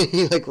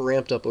 He like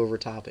ramped up over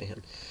top of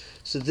him.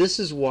 So this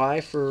is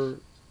why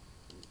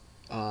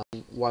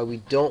why we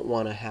don't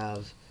want to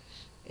have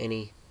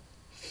any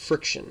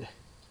friction.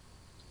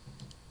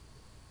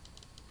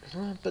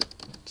 But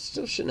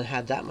still shouldn't have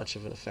had that much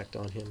of an effect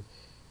on him.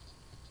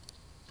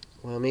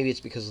 Well, maybe it's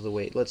because of the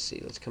weight. Let's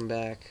see. Let's come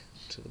back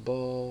to the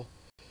ball.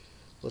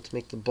 Let's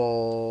make the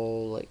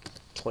ball like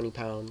 20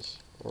 pounds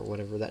or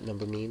whatever that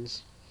number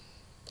means.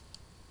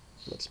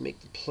 Let's make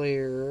the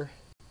player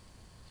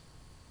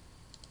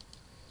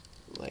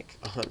like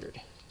 100.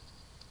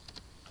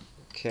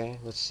 Okay,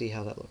 let's see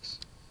how that looks.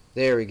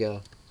 There we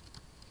go.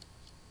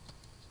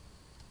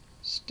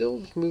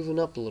 Still moving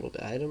up a little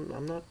bit.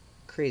 I'm not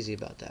crazy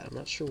about that. I'm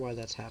not sure why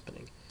that's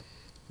happening.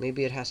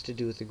 Maybe it has to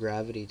do with the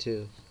gravity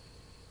too.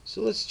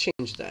 So let's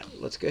change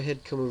that. Let's go ahead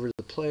and come over to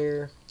the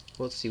player.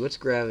 Let's see, what's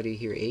gravity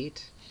here?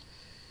 8.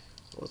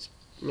 Let's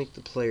make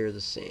the player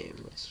the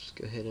same. Let's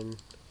go ahead and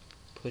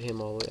put him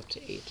all the way up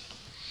to 8.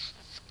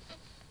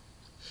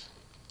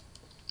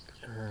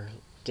 Our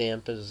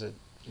damp is at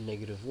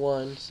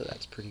 -1, so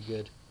that's pretty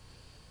good.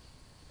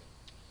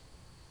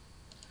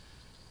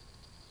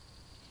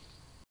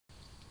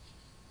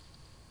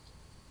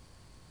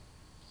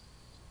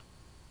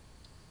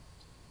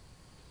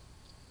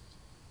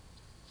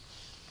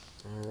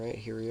 Alright,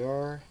 here we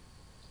are.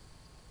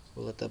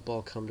 We'll let that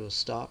ball come to a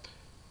stop.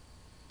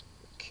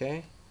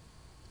 Okay.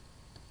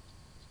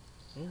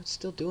 Yeah, it's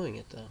still doing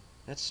it though.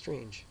 That's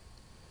strange.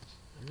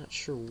 I'm not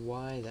sure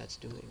why that's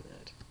doing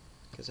that,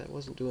 because I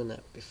wasn't doing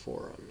that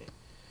before on me.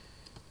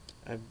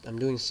 I'm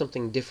doing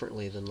something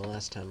differently than the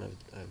last time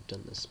I've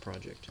done this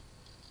project.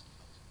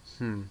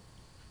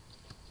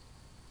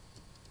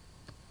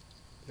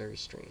 Very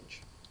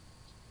strange.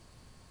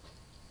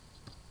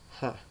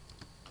 Huh.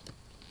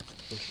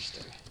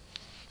 Interesting.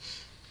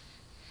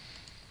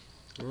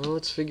 Well,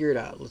 let's figure it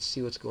out. Let's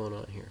see what's going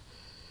on here.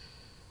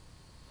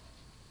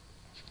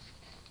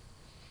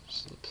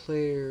 So the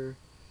player...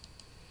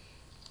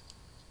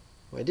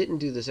 Well, I didn't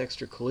do this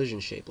extra collision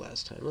shape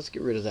last time. Let's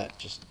get rid of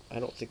that. I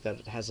don't think that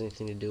it has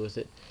anything to do with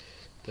it,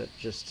 but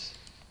just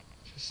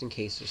in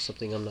case there's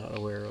something I'm not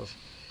aware of.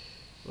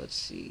 Let's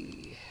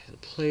see. The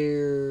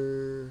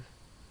player...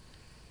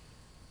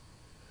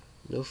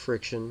 No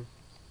friction.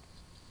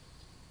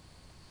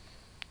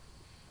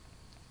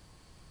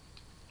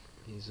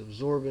 He's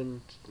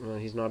absorbent. Well,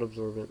 he's not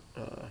absorbent.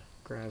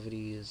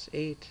 Gravity is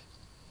 8.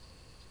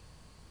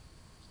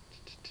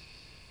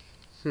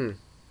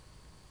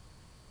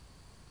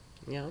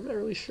 Yeah, I'm not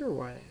really sure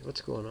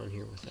what's going on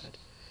here with that.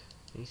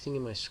 Anything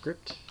in my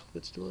script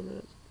that's doing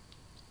that?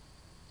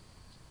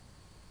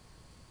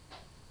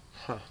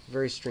 Huh,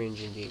 very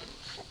strange indeed.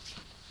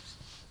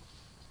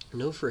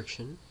 No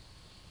friction.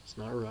 It's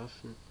not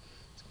rough, and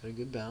it's got a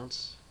good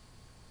bounce.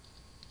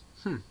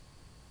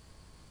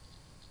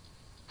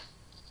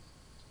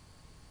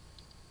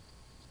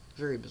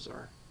 Very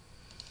bizarre.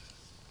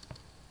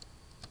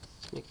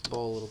 Let's make the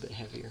ball a little bit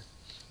heavier.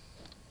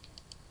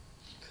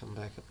 Come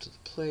back up to the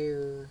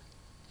player.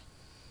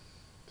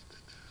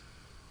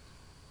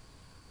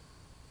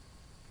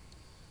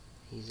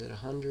 He's at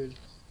 100.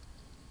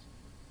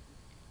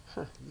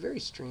 Huh, very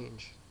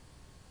strange.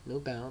 No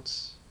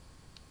bounce.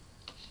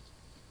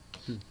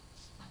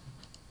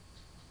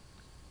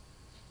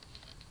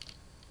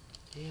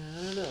 Yeah,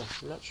 I don't know.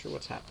 I'm not sure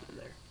what's happening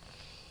there.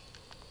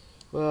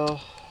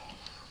 Well,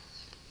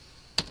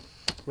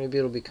 maybe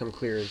it'll become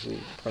clear as we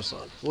press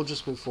on. We'll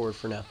just move forward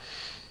for now.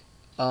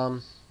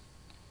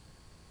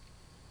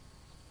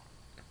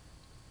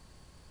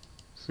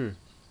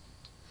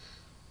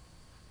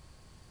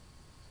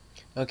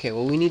 Okay,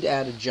 well, we need to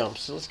add a jump,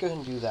 so let's go ahead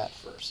and do that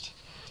first.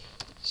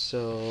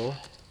 So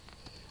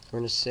we're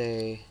going to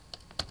say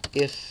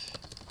if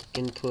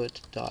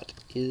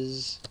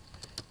input.is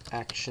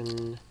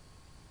action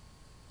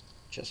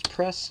just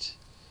pressed,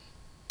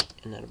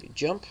 and that'll be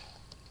jump.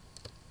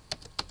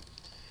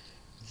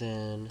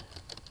 Then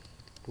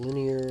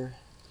linear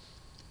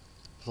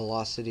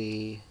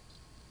velocity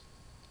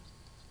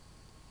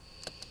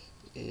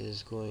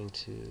is going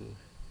to,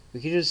 we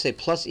could just say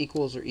plus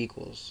equals or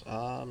equals.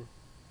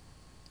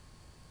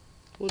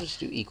 We'll just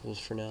do equals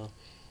for now.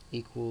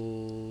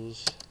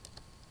 Equals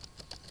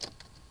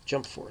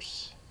jump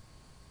force.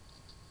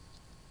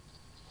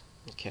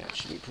 Okay, that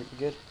should be pretty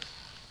good.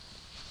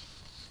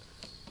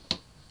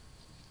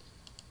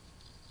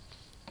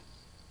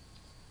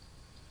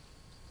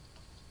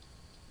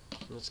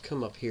 Let's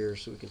come up here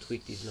so we can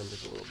tweak these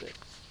numbers a little bit.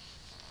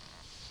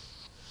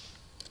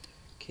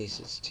 In case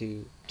it's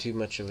too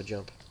much of a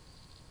jump.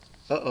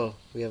 Uh-oh,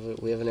 we have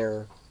an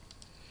error.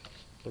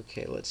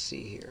 Okay, let's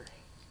see here.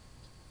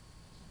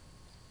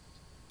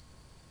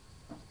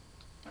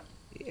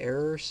 The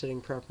error setting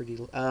property.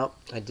 Oh,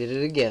 I did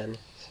it again.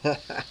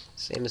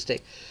 Same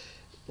mistake.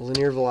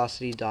 Linear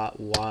velocity dot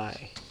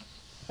y.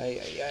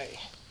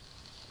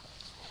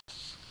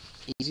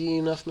 Easy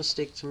enough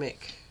mistake to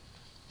make.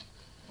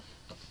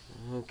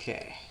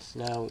 Okay,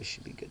 now we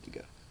should be good to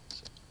go.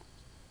 So,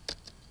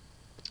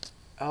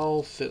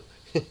 oh, phew.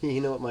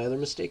 You know what my other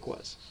mistake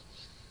was?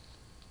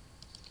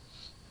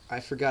 I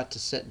forgot to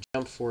set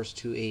jump force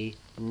to a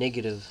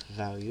negative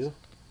value.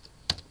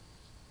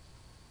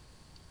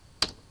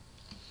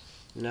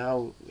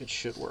 Now it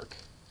should work.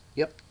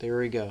 Yep, there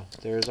we go.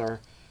 There's our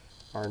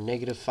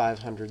negative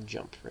 500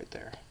 jump right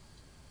there.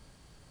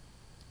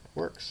 It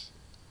works.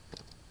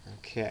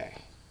 Okay,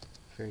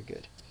 very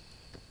good.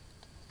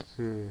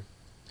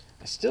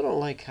 I still don't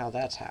like how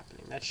that's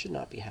happening. That should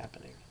not be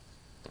happening.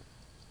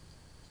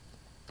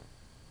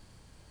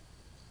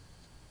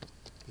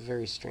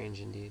 Very strange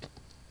indeed.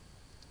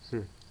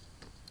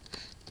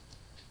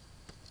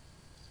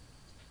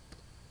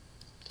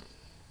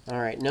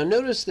 Alright, now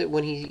notice that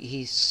when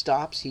he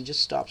stops, he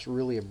just stops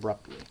really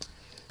abruptly.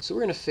 So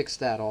we're going to fix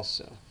that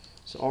also.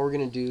 So all we're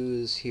going to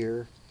do is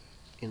here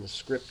in the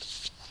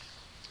script,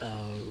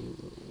 when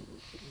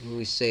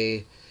we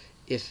say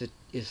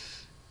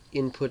if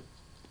input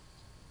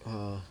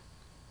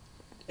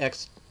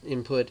x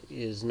input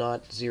is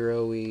not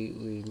 0,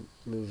 we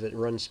move it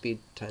run speed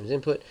times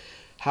input.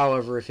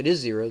 However, if it is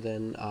 0,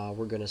 then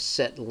we're going to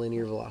set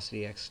linear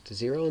velocity x to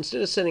 0.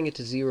 Instead of setting it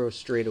to 0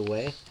 straight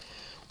away,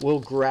 we'll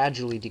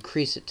gradually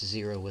decrease it to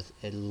 0 with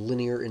a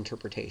linear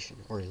interpretation,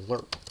 or a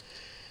lerp.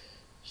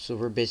 So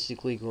we're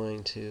basically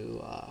going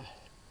to,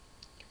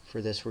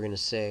 for this, we're going to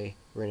say,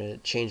 we're going to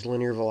change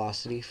linear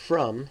velocity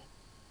from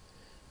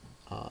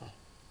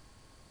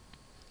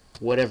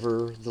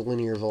whatever the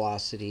linear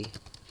velocity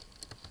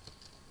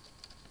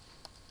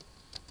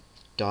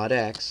dot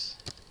x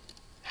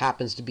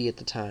happens to be at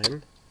the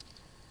time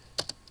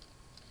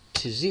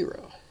to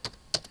 0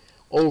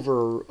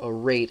 over a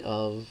rate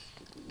of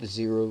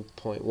 0.1,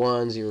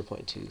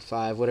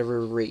 0.25,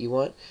 whatever rate you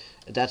want.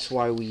 That's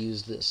why we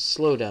use this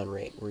slowdown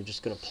rate. We're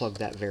just going to plug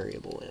that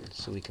variable in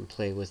so we can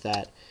play with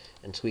that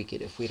and tweak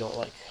it if we don't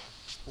like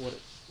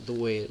the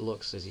way it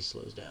looks as he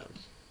slows down.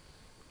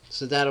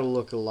 So that'll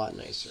look a lot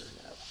nicer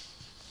now.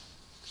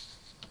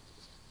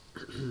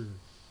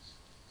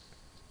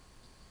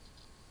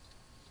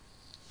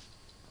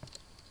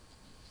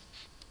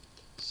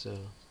 So,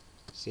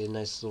 see a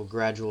nice little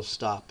gradual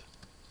stop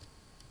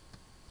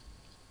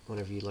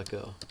whenever you let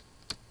go.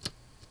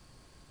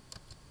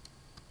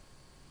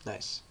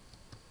 Nice.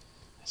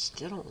 I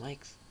still don't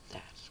like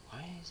that.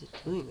 Why is it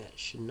doing that? It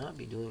should not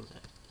be doing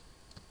that.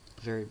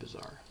 Very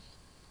bizarre.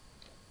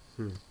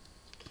 I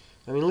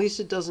mean, at least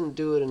it doesn't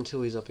do it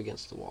until he's up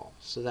against the wall.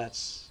 So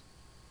that's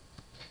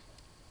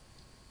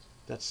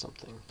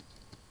something.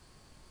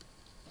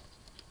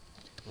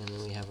 And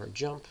then we have our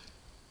jump.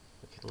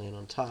 We can land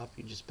on top.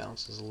 He just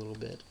bounces a little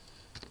bit.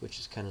 which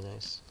is kind of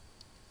nice.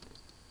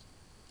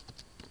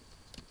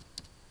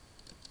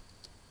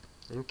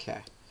 Okay.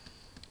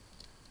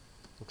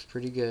 Looks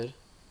pretty good.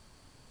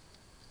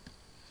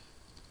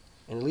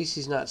 And at least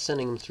he's not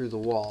sending them through the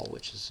wall,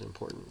 which is an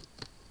important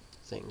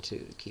thing too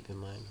to keep in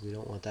mind. We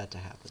don't want that to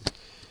happen.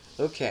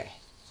 Okay.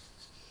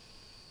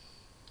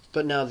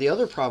 But now the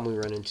other problem we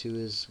run into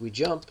is we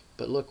jump,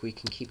 but look, we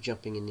can keep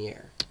jumping in the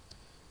air.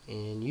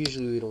 And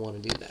usually we don't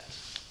want to do that.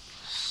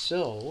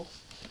 So,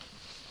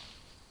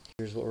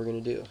 here's what we're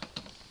going to do.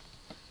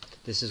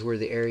 This is where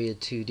the area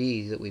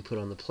 2D that we put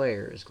on the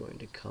player is going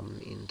to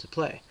come into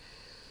play.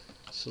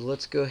 So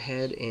let's go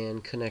ahead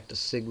and connect a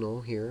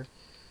signal here.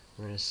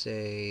 We're going to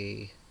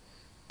say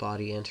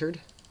body entered.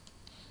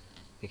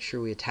 Make sure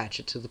we attach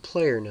it to the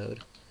player node.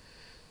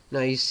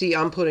 Now you see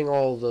I'm putting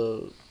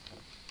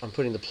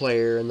the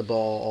player and the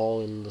ball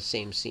all in the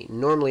same scene.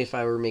 Normally if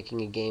I were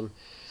making a game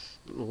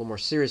a little more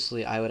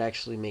seriously, I would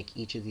actually make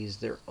each of these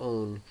their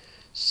own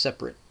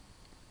separate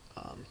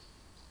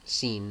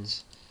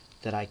scenes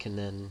that I can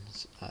then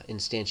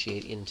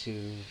instantiate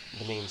into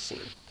the main scene.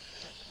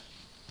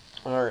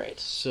 Alright,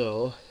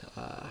 so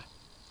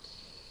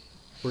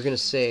we're going to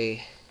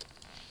say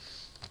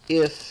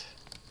if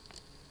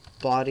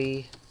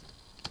body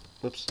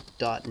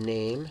dot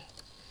name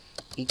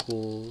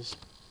equals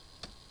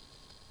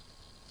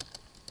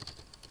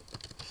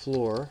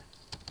floor.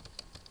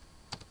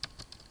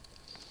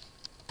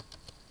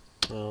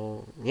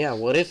 Well, yeah,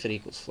 what if it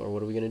equals floor?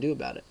 What are we going to do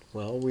about it?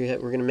 Well, we're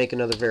going to make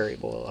another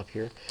variable up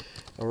here,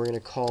 and we're going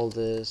to call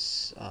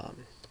this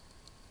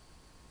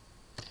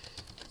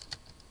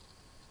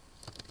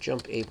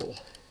jump able,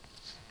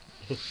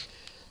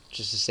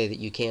 just to say that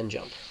you can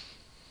jump.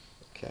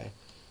 Okay,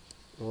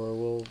 or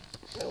we'll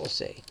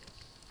say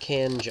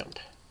can jump,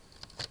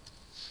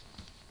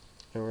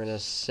 and we're going to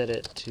set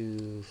it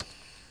to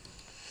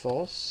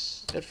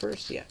false at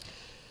first. Yeah.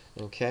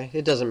 Okay,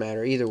 it doesn't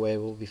matter. Either way,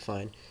 we'll be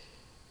fine.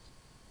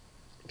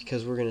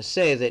 Because we're going to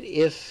say that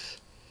if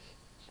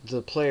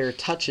the player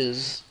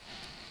touches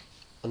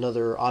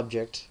another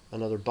object,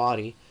 another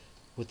body,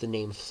 with the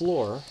name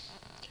floor,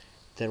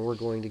 then we're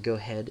going to go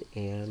ahead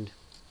and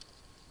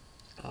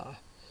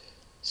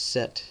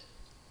set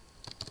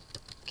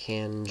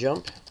can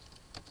jump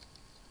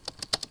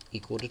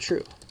equal to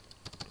true.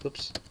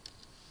 Oops.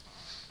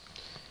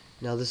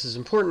 Now this is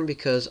important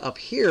because up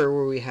here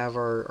where we have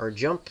our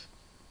jump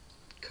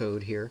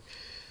code here,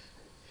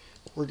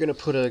 we're going to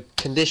put a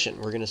condition.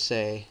 We're going to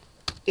say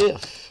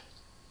if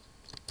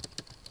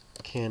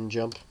can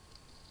jump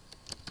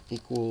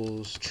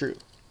equals true.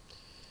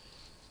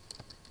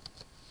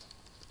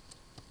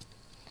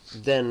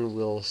 Then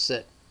we'll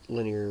set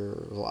linear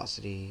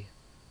velocity.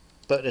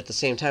 But at the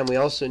same time, we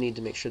also need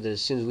to make sure that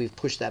as soon as we've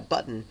pushed that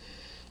button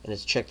and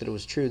it's checked that it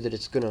was true, that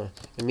it's going to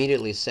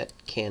immediately set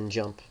can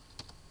jump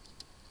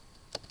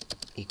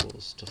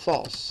equals to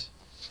false.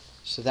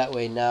 So that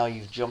way now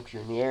you've jumped,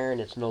 you're in the air,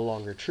 and it's no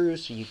longer true,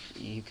 so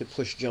you could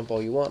push jump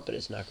all you want, but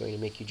it's not going to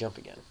make you jump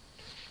again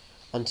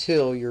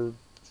until your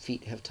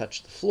feet have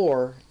touched the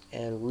floor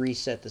and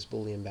reset this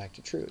boolean back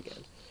to true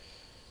again.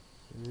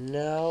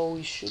 Now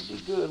we should be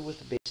good with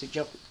the basic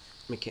jump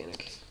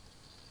mechanic.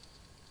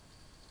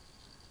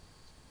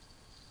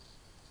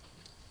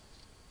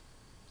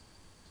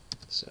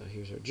 So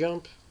here's our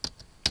jump,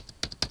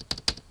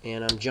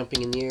 and I'm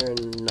jumping in the air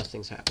and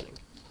nothing's happening.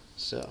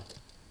 So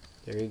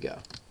there you go.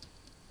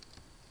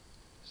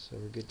 So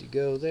we're good to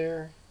go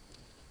there,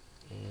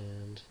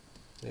 and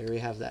there we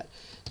have that.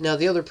 Now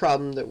the other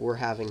problem that we're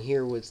having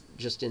here with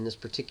just in this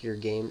particular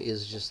game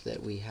is just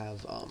that we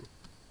have a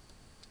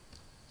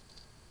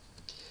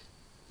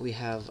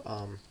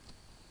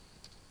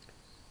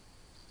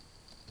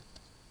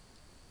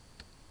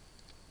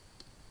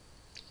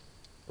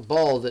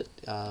ball that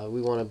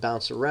we want to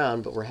bounce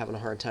around, but we're having a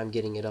hard time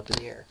getting it up in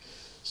the air.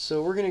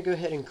 So we're going to go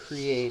ahead and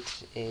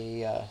create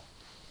a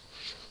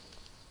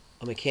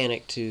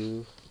mechanic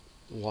to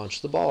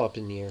launch the ball up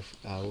in the air.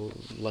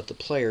 Let the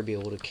player be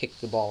able to kick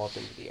the ball up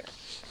into the air.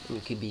 And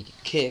it could be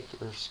kick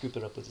or scoop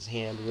it up with his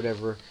hand, or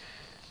whatever,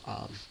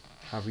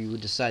 however you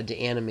would decide to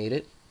animate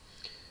it.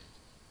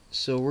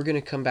 So we're going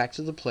to come back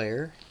to the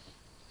player.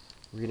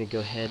 We're going to go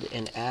ahead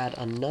and add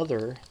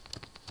another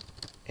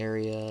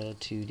area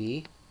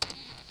 2D.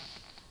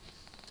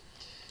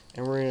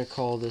 And we're going to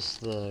call this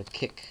the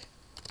kick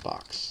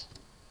box.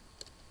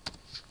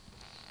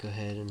 Go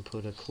ahead and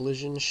put a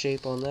collision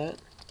shape on that.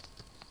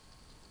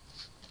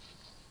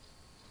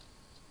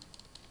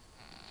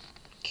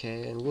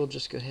 Okay, and we'll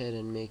just go ahead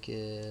and make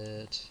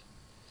it,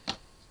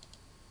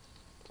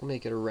 we'll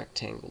make it a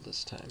rectangle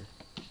this time.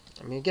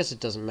 I mean, I guess it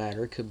doesn't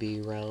matter, it could be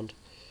round.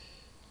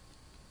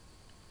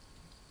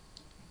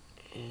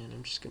 And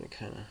I'm just going to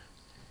kind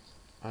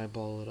of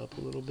eyeball it up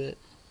a little bit.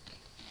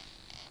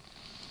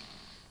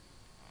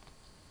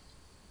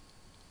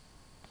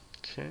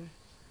 Okay,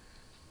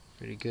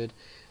 pretty good.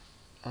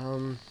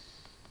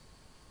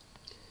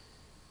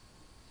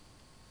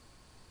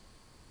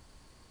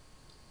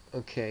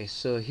 Okay,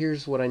 so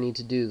here's what I need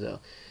to do though.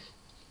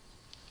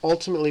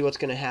 Ultimately what's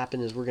going to happen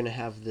is we're going to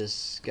have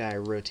this guy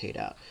rotate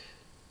out.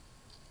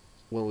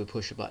 when we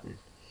push a button.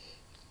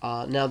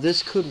 Now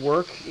this could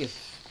work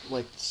if,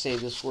 like, say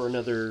this were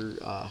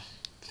another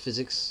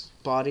physics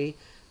body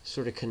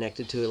sort of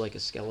connected to it like a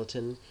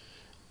skeleton,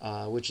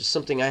 which is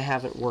something I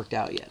haven't worked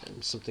out yet,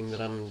 and something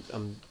that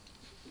I'm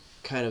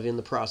kind of in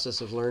the process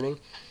of learning.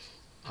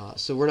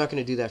 So we're not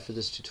going to do that for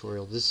this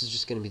tutorial. This is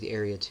just going to be the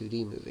area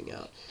 2D moving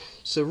out.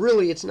 So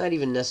really it's not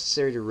even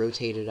necessary to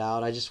rotate it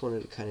out. I just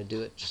wanted to kind of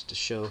do it just to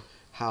show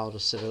how to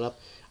set it up.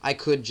 I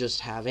could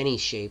just have any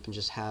shape and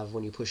just have,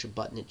 when you push a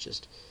button, it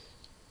just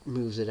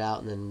moves it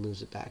out and then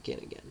moves it back in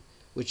again,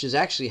 which is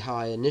actually how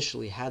I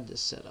initially had this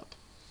set up.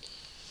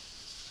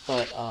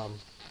 But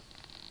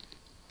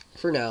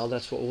for now,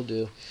 that's what we'll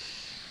do.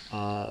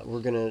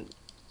 We're gonna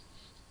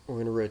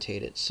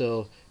rotate it.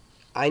 So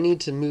I need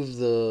to move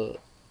the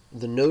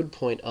node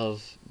point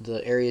of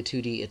the area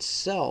 2D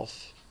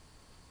itself.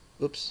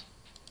 Oops.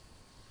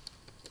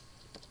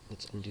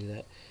 Let's undo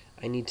that.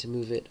 I need to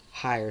move it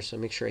higher, so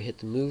make sure I hit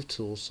the move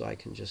tool so I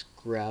can just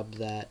grab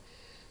that,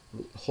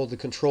 hold the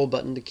control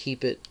button to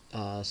keep it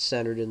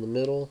centered in the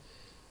middle,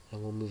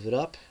 and we'll move it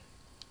up.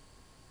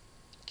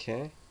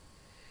 Okay.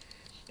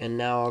 And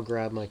now I'll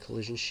grab my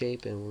collision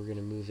shape and we're going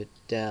to move it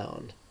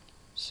down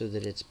so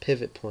that its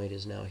pivot point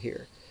is now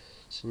here.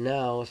 So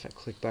now if I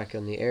click back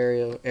on the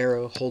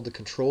arrow, hold the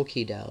control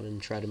key down and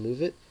try to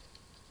move it,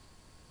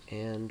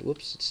 and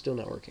whoops, it's still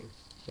not working.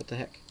 What the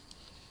heck?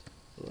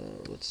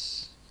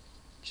 Let's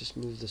just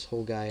move this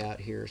whole guy out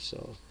here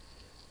so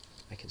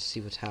I can see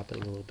what's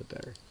happening a little bit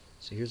better.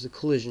 So here's the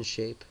collision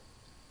shape.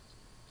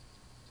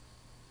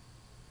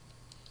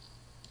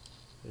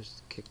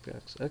 There's the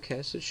kickbacks.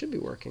 Okay, so it should be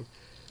working.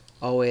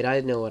 Oh wait, I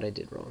know what I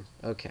did wrong.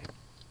 Okay.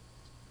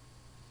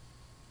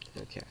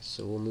 Okay,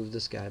 so we'll move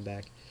this guy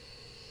back.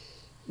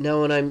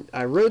 Now when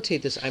I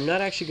rotate this, I'm not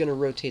actually going to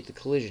rotate the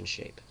collision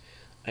shape.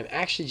 I'm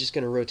actually just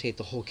going to rotate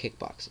the whole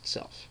kickbox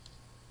itself.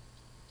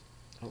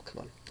 Oh,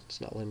 come on.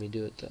 It's not letting me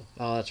do it though.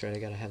 Oh, that's right, I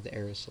gotta have the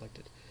arrow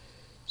selected.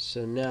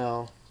 So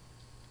now,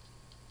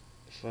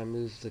 if I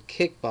move the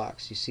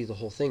kickbox, you see the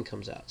whole thing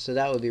comes out. So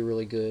that would be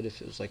really good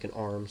if it was like an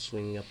arm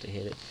swinging up to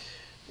hit it,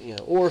 you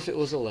know, or if it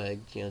was a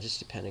leg, you know, just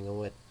depending on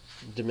what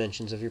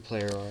dimensions of your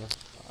player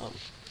are.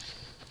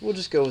 We'll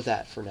just go with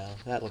that for now.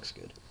 That looks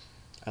good.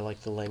 I like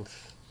the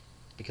length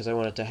because I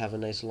want it to have a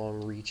nice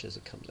long reach as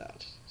it comes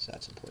out. So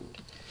that's important.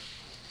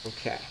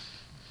 Okay.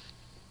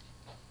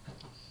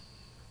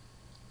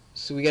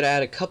 So we got to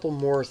add a couple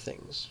more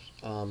things.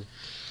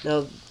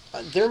 Now,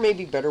 there may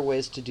be better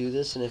ways to do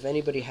this, and if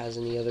anybody has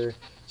any other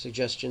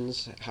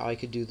suggestions how I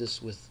could do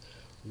this with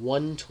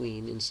one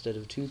tween instead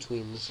of two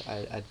tweens,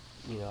 I'd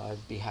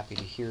be happy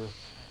to hear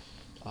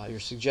your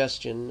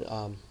suggestion.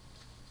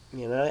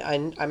 You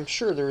know, I'm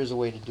sure there is a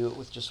way to do it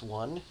with just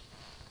one,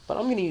 but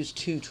I'm going to use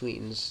two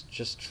tweens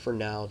just for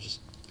now, just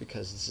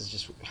because this is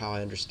just how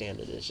I understand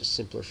it. It's just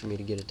simpler for me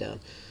to get it down.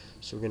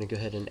 So we're going to go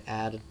ahead and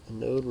add a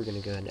node. We're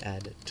going to go ahead and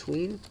add a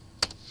tween.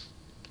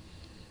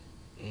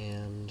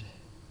 And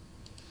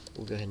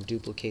we'll go ahead and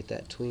duplicate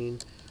that tween.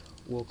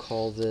 We'll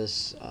call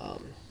this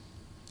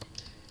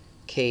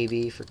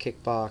KB for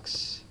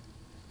kickbox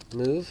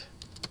move.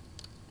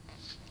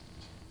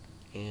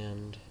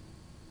 And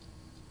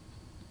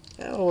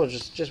we'll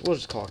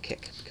just call it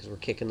kick because we're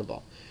kicking the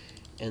ball.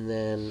 And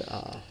then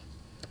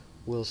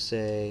we'll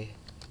say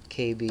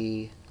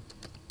KB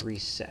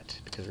reset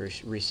because we're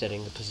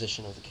resetting the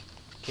position of the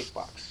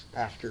kickbox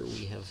after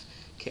we have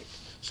kicked.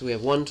 So we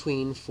have one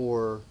tween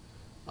for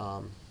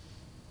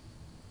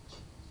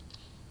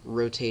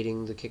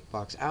rotating the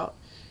kickbox out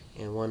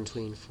and one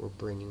tween for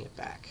bringing it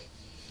back.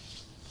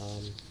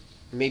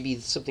 Maybe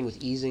something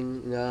with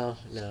easing. No,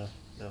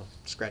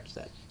 scratch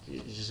that.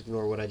 You just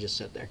ignore what I just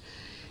said there.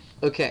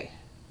 Okay,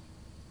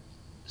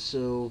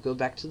 so go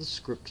back to the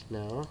script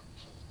now,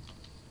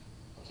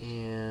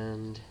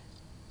 and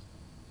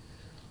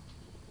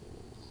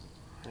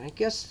I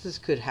guess this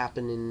could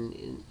happen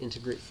in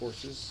integrate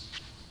forces.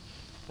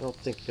 I don't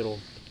think it'll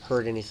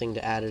hurt anything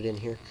to add it in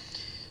here.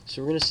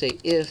 So we're going to say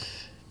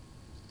if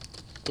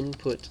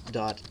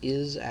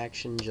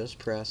input.isAction just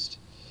pressed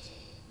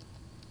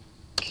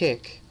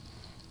kick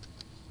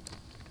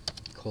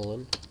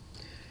colon,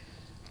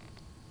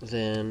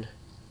 then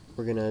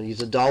we're going to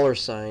use a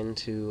 $sign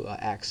to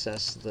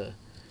access the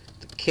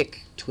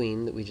kick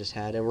tween that we just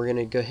had, and we're going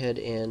to go ahead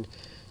and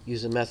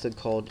use a method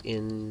called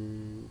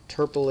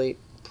interpolate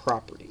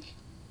property.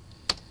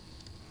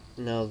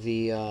 Now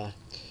the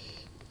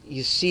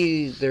you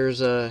see there's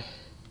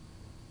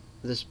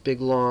this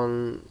big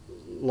long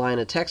line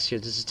of text here.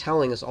 This is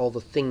telling us all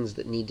the things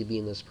that need to be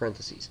in those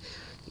parentheses.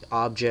 The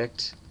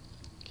object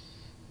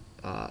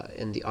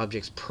and the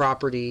object's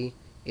property,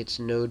 its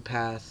node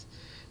path,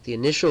 the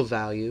initial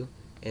value,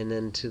 and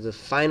then to the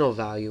final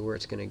value where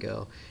it's going to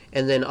go,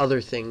 and then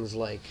other things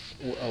like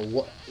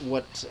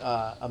what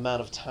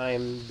amount of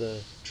time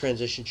the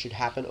transition should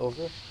happen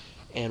over,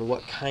 and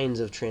what kinds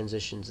of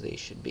transitions they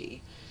should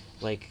be,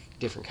 like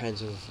different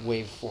kinds of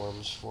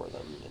waveforms for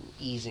them, and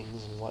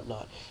easings and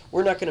whatnot.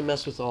 We're not going to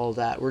mess with all of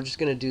that. We're just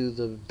going to do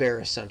the bare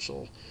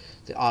essential,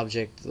 the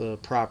object, the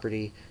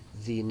property,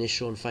 the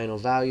initial and final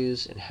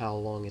values and how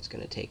long it's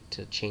going to take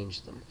to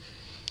change them.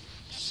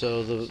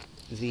 So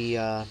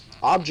the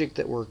object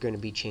that we're going to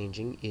be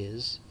changing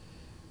is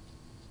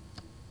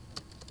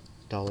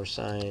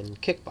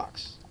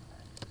 $kickbox.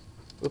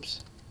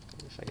 Oops,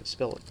 if I could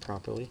spell it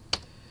properly.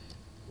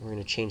 We're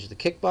going to change the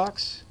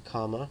kickbox,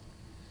 comma.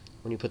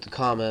 When you put the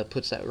comma, it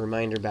puts that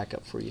reminder back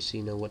up for you so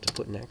you know what to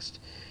put next.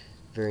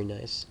 Very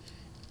nice.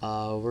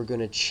 We're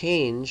going to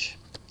change,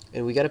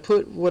 and we got to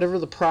put whatever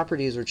the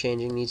properties we're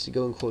changing needs to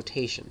go in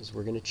quotations.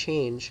 We're going to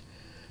change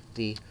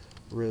the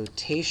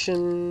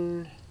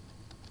rotation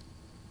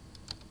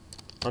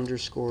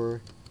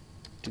underscore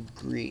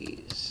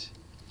degrees.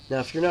 Now,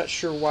 if you're not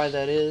sure why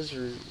that is,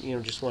 or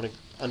just want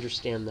to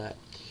understand that,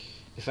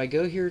 if I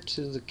go here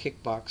to the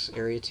kickbox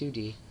area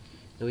 2D,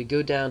 and we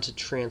go down to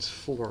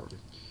transform,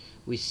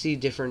 we see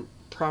different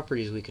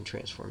properties we can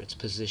transform. Its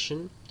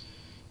position,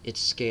 its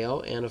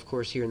scale, and of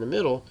course here in the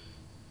middle,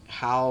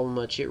 how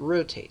much it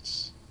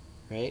rotates,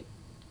 right?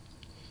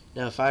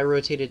 Now if I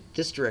rotate it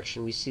this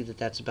direction, we see that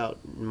that's about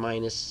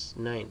minus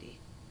 90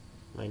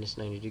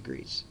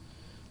 degrees.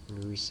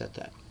 Let me reset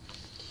that.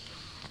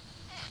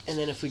 And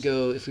then if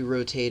we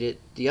rotate it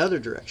the other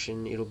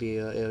direction, it'll be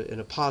in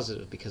a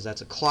positive, because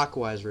that's a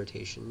clockwise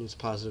rotation, it's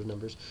positive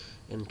numbers,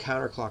 and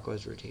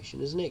counterclockwise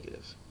rotation is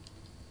negative.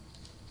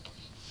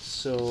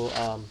 So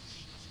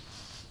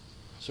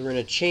so we're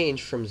going to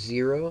change from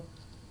 0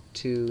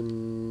 to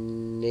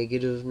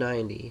negative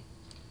 90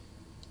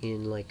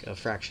 in like a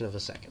fraction of a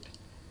second.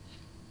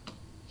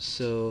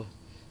 So,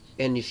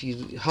 and if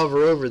you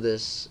hover over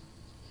this,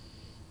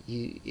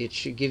 it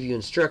should give you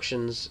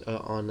instructions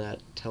on that,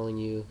 telling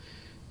you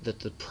that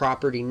the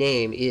property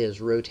name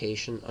is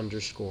rotation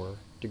underscore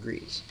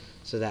degrees.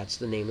 So that's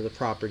the name of the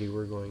property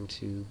we're going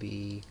to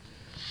be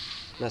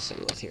messing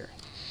with here.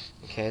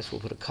 Okay, so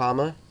we'll put a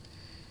comma.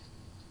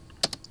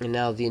 And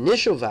now the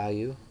initial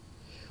value,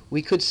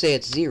 we could say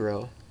it's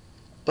 0,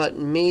 but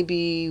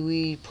maybe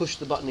we push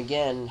the button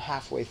again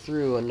halfway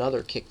through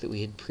another kick that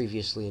we had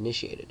previously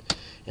initiated.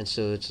 And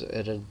so it's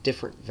at a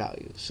different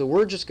value. So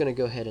we're just going to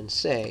go ahead and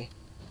say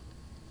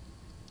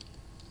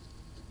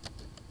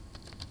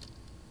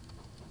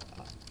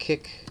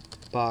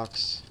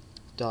kickbox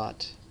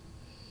dot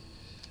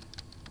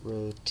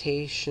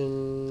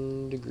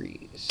rotation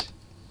degrees.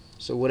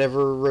 So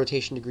whatever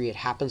rotation degree it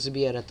happens to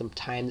be at the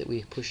time that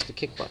we push the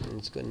kick button,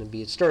 it's going to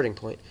be its starting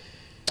point.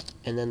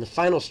 And then the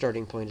final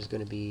starting point is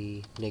going to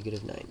be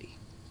negative 90.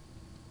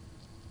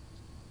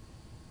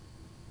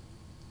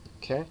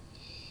 Okay?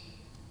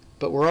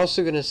 But we're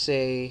also going to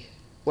say,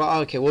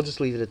 well, okay, we'll just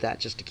leave it at that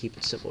just to keep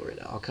it simple right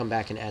now. I'll come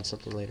back and add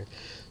something later.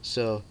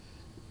 So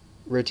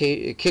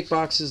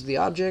kickbox is the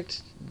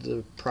object,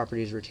 the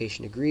property is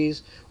rotation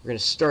degrees. We're going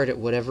to start at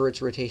whatever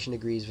its rotation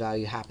degrees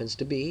value happens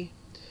to be,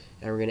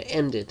 and we're going to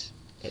end it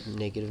at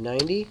negative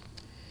 90,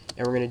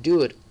 and we're going to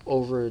do it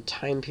over a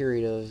time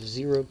period of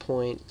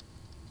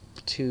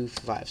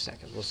 0.25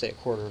 seconds. We'll say a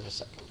quarter of a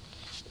second.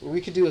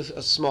 We could do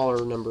a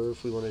smaller number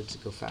if we wanted to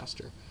go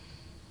faster.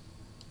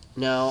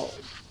 Now,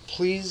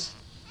 please,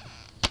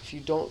 if you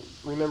don't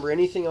remember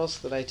anything else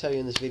that I tell you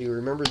in this video,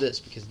 remember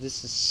this, because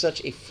this is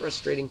such a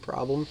frustrating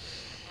problem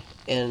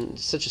and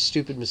such a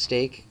stupid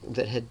mistake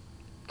that had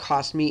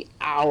cost me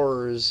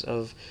hours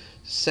of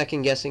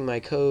second-guessing my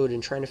code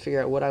and trying to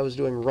figure out what I was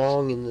doing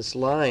wrong in this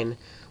line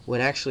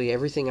when actually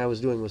everything I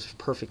was doing was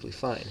perfectly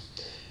fine.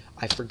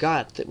 I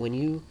forgot that when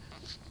you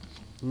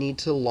need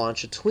to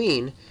launch a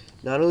tween,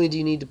 not only do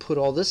you need to put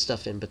all this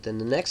stuff in, but then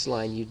the next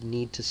line you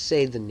need to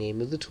say the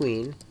name of the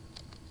tween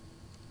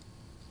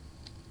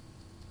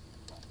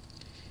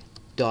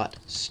dot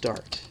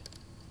start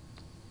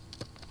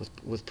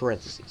with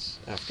parentheses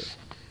after.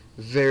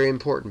 Very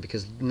important,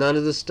 because none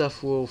of this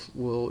stuff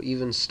will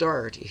even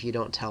start if you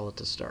don't tell it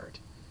to start.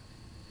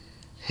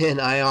 And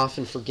I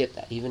often forget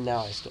that. Even now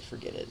I still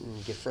forget it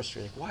and get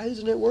frustrated. Why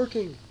isn't it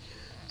working?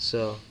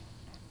 So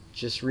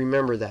just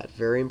remember that.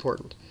 Very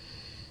important.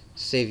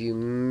 Save you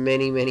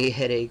many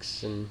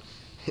headaches and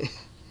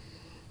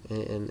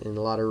and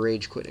a lot of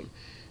rage quitting.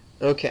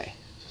 Okay,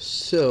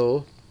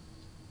 so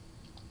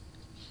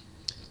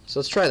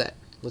let's try that.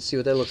 Let's see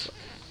what that looks like.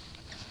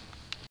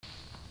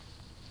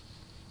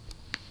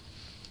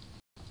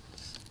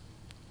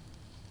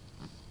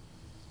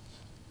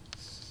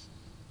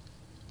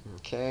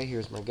 Okay,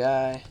 here's my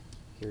guy.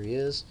 Here he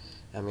is.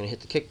 I'm going to hit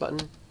the kick button.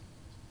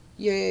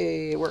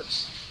 Yay, it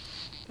works.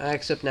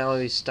 Except now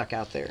he's stuck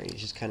out there.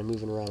 He's just kind of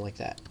moving around like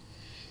that.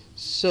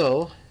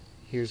 So,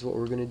 here's what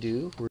we're going to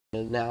do. We're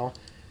going to now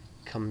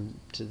come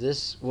to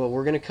this. Well,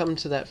 we're going to come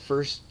to that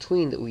first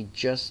tween that we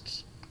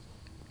just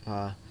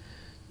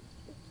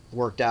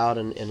worked out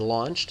and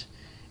launched.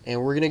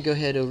 And we're going to go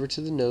ahead over to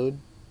the node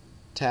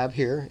tab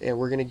here, and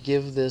we're going to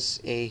give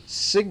this a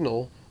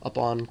signal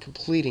upon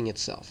completing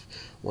itself.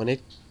 When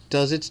it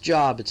does its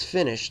job, it's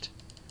finished.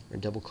 Or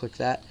double click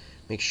that.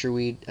 Make sure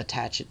we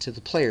attach it to the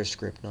player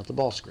script, not the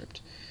ball script.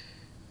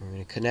 We're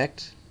going to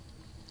connect,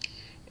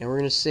 and we're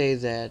going to say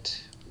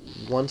that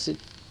once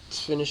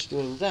it's finished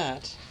doing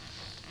that,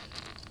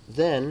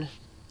 then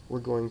we're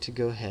going to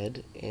go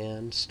ahead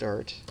and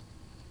start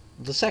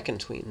the second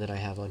tween that I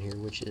have on here,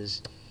 which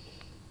is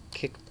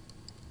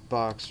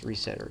kickbox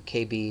reset, or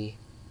KB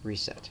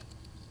reset.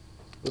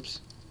 Oops.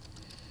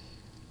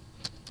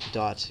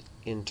 Dot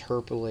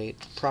interpolate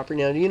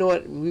property. Now, you know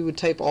what? We would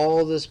type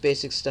all this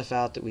basic stuff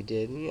out that we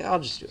did. Yeah, I'll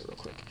just do it real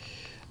quick.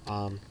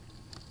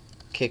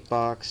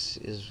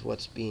 Kickbox is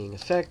what's being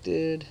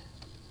affected.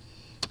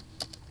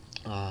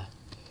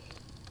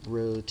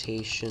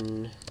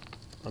 Rotation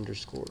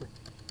underscore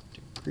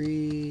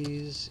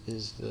degrees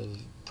is the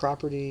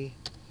property.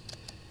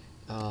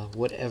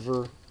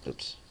 Whatever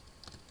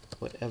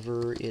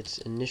its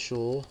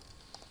initial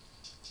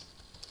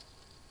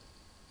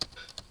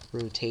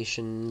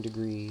rotation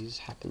degrees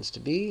happens to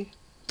be,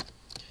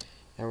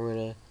 and we're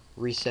going to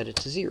reset it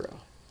to 0.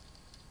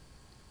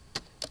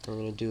 We're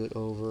going to do it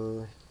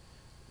over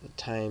the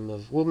time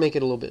of, we'll make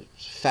it a little bit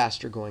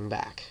faster going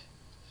back.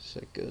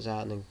 So it goes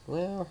out and then,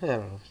 well, I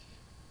don't know,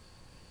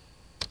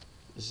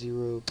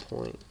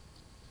 0.2.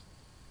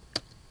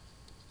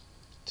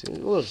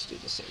 We'll just do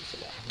the same for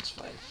now. That's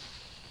fine.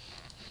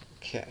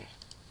 Okay.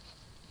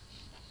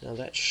 Now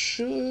that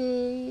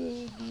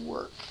should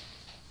work.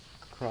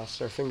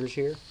 Cross our fingers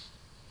here.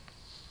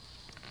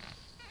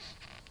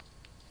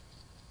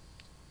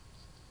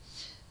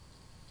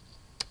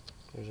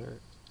 There's our...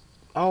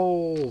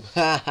 Oh!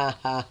 Ha ha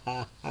ha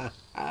ha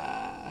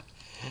ha!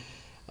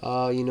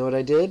 Oh, you know what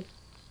I did?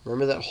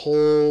 Remember that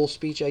whole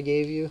speech I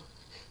gave you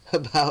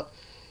about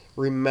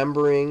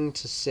remembering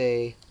to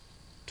say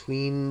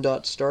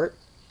tween.start?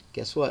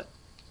 Guess what?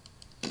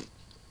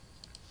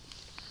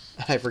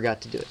 I forgot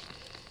to do it.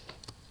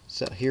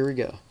 So here we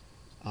go.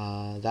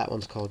 That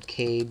one's called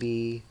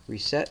KB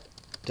reset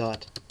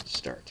dot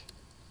start.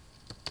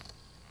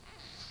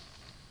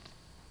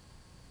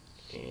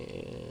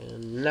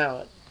 And now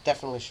it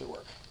definitely should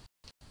work.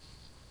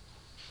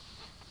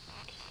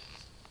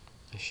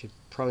 I should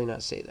probably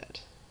not say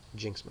that.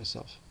 Jinx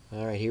myself.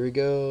 Alright, here we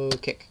go.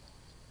 Kick.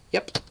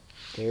 Yep.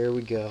 There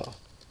we go.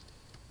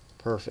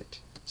 Perfect.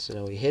 So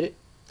now we hit it.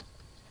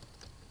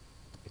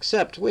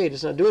 Except, wait,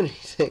 it's not doing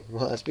anything.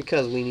 Well, that's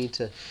because we need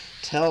to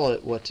tell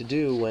it what to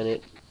do when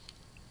it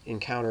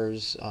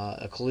encounters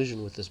a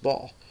collision with this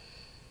ball.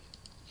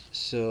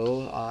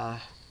 So,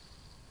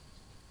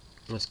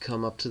 let's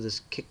come up to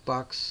this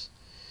kickbox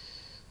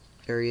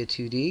area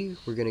 2D.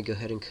 We're going to go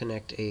ahead and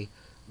connect a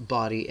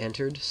body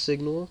entered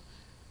signal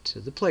to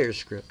the player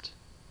script.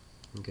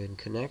 Go ahead and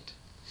connect.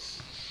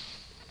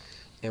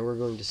 And we're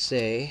going to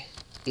say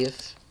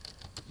if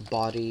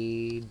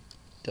body.name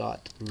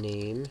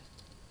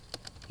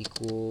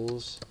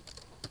equals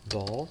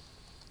ball,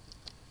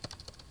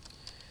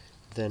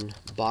 then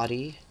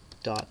body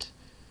dot,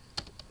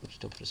 oops,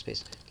 don't put a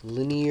space,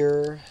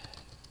 linear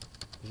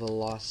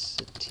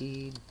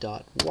velocity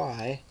dot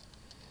y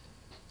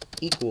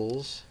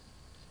equals,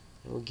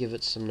 and we'll give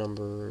it some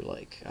number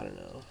like, I don't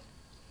know,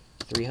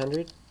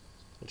 300.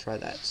 We'll try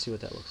that, see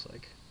what that looks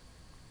like.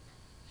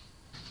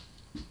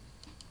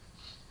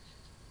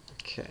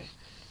 Okay.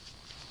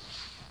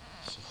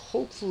 So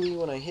hopefully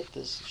when I hit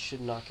this, it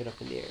should knock it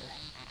up in the air.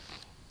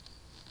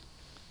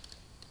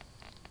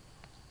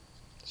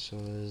 So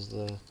as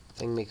the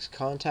thing makes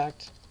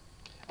contact,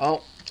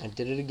 oh, I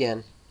did it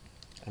again.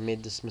 I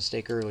made this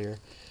mistake earlier.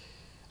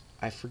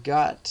 I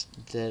forgot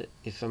that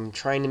if I'm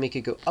trying to make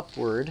it go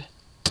upward,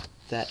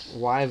 that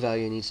y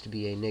value needs to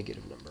be a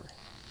negative number.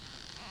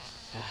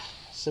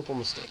 Simple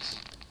mistakes.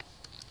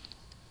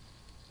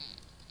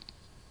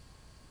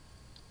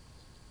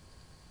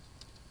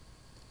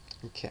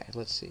 Okay,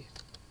 let's see.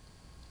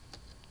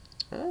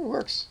 Oh, it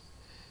works.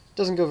 It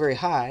doesn't go very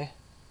high.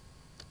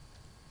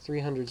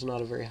 300 is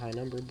not a very high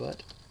number, but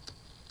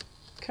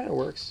it kind of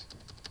works.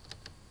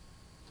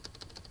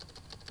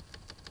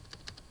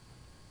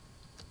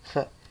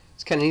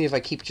 It's kind of neat if I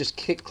keep just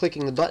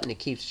clicking the button, it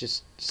keeps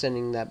just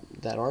sending that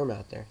arm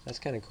out there. That's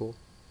kind of cool.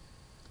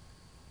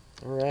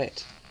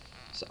 Alright.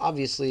 So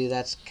obviously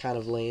that's kind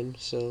of lame,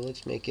 so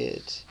let's make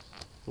it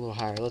a little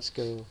higher. Let's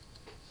go,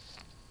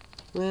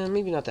 well,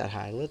 maybe not that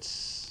high.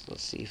 Let's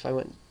see if I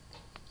went,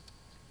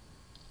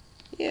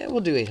 yeah,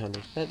 we'll do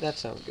 800. That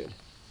sounds good.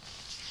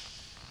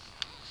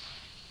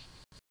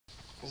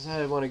 Because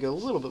I want to go a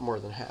little bit more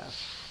than half.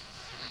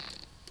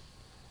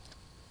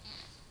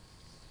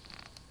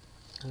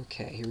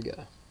 Okay, here we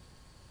go.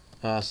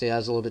 See,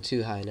 that's a little bit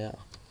too high now.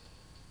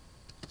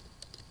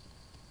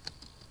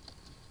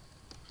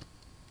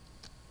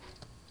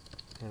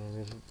 We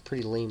have a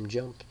pretty lame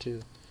jump,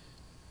 too.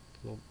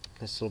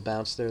 Nice little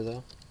bounce there,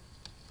 though.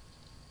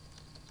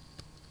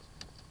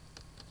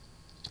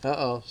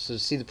 Uh-oh, so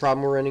see the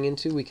problem we're running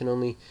into? We can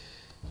only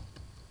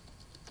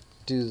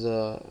do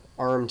the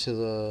arm to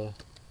the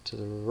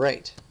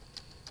right.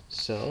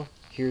 So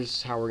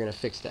here's how we're going to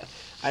fix that.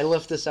 I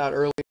left this out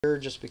earlier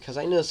just because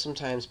I know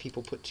sometimes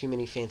people put too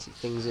many fancy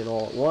things in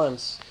all at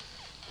once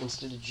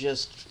instead of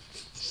just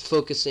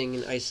focusing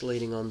and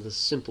isolating on the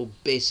simple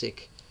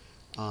basic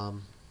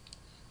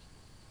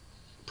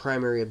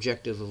primary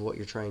objective of what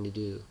you're trying to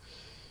do.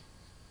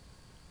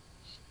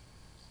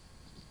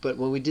 But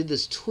when we did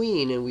this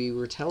tween and we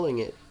were telling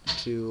it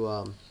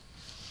to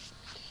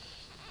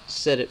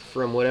set it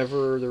from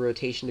whatever the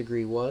rotation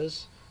degree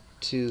was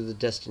to the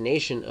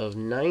destination of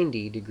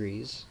 90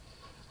 degrees.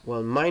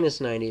 Well,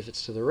 minus 90 if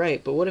it's to the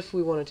right, but what if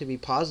we want it to be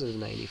positive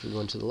 90 if we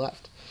go to the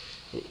left?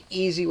 An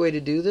easy way to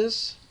do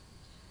this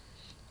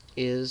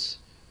is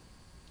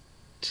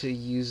to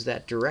use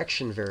that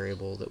direction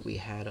variable that we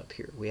had up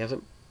here. We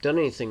haven't done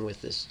anything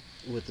with this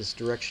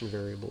direction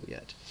variable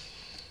yet.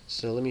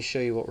 So let me show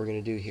you what we're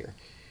going to do here.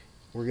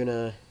 We're going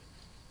to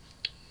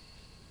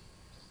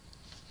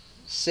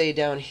say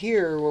down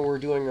here when we're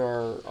doing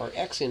our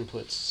x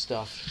inputs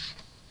stuff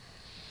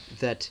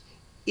that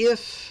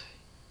if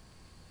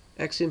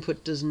x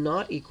input does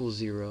not equal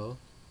 0,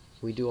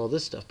 we do all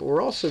this stuff. But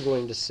we're also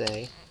going to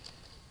say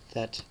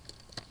that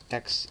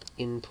x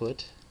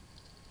input,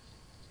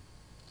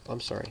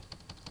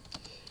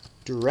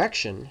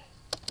 direction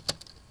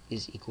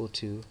is equal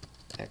to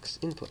x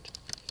input.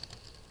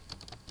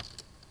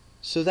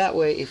 So that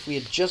way, if we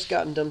had just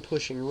gotten done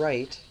pushing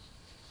right,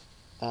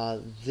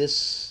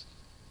 this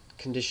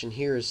condition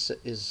here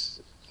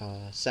is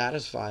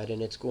satisfied,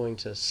 and it's going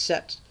to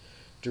set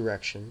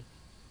direction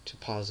to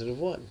positive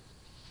 1.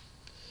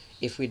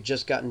 If we'd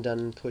just gotten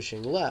done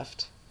pushing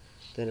left,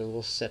 then it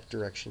will set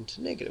direction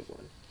to negative 1.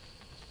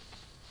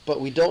 But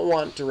we don't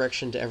want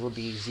direction to ever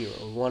be 0.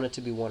 We want it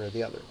to be one or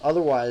the other.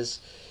 Otherwise,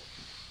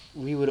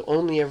 we would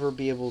only ever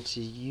be able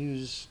to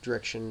use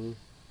direction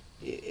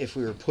if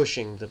we were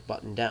pushing the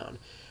button down.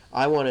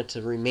 I want it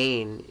to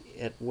remain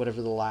at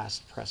whatever the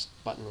last pressed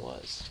button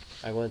was.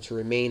 I want it to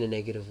remain a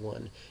negative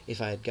 1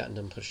 if I had gotten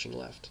done pushing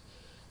left.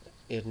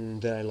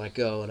 And then I let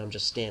go and I'm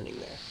just standing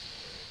there.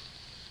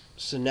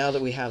 So now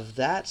that we have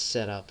that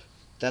set up,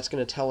 that's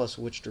going to tell us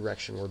which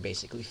direction we're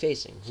basically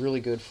facing. Really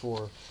good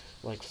for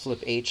like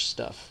flip H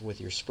stuff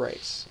with your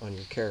sprites on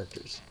your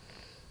characters.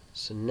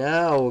 So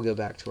now we'll go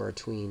back to our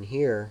tween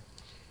here,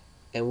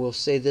 and we'll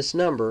say this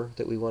number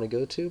that we want to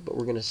go to, but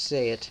we're going to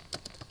say it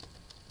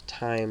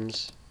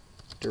times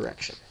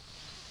direction.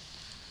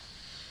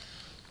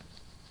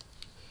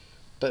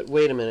 But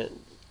wait a minute,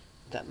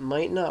 that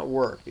might not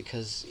work,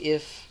 because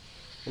if,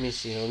 let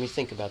me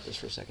think about this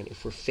for a second.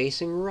 If we're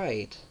facing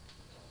right,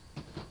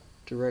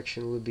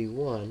 direction would be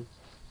 1.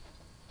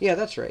 Yeah,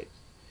 that's right.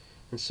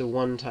 And so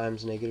 1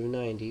 times negative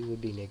 90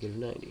 would be negative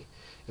 90.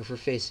 If we're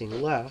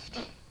facing left,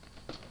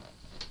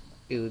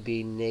 it would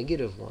be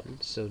negative 1.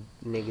 So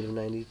negative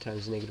 90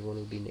 times negative 1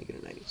 would be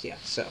negative 90. Yeah,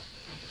 so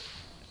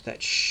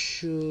that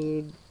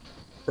should,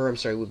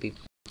 it would be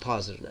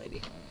positive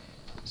 90.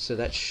 So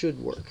that should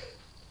work.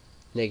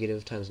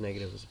 Negative times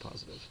negative is a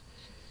positive.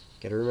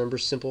 Got to remember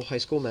simple high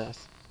school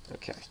math.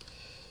 Okay.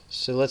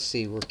 So let's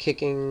see. We're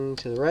kicking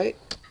to the right.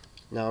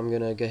 Now I'm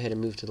going to go ahead and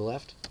move to the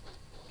left.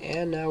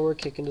 And now we're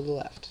kicking to the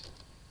left.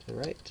 To the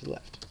right, to the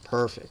left.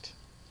 Perfect.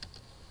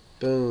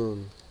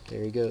 Boom.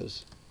 There he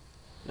goes.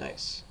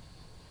 Nice.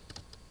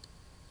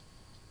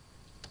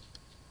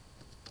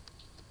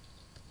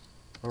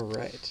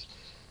 Alright.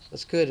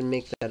 Let's go ahead and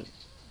make that,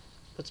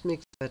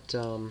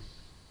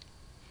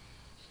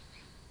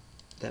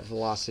 that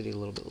velocity a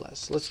little bit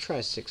less. Let's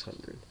try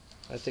 600.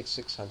 I think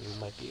 600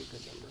 might be a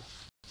good number.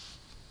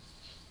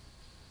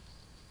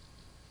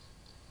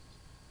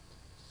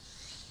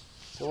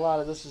 So a lot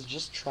of this is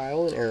just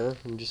trial and error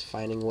and just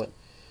finding what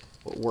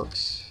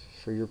works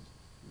for your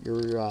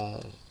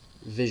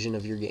vision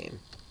of your game.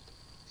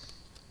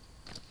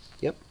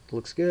 Yep,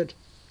 looks good.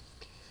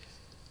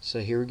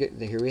 So here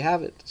we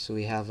have it. So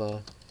we have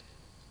a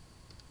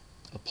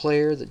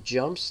player that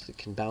jumps, that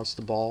can bounce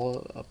the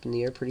ball up in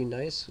the air pretty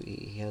nice.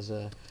 He has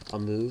a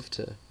move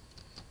to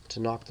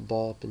knock the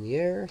ball up in the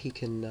air. He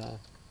can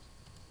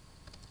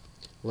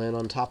land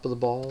on top of the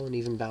ball and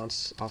even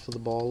bounce off of the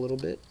ball a little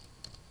bit.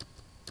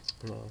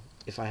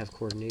 If I have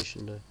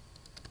coordination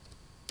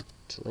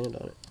to land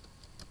on it.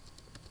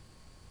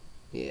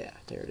 Yeah,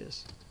 there it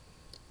is.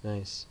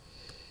 Nice.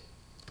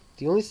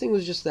 The only thing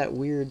was just that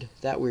weird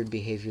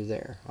behavior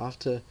there. I'll have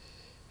to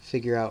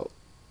figure out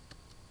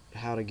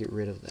how to get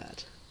rid of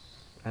that.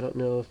 I don't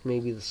know if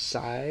maybe the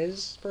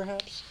size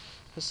perhaps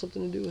has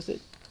something to do with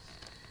it.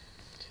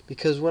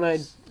 Because when I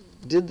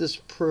did this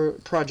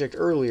project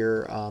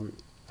earlier,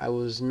 I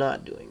was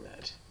not doing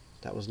that.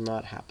 That was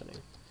not happening.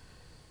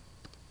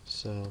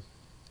 So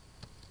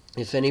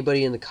if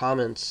anybody in the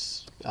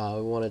comments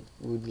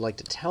would like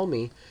to tell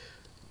me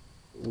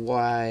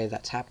why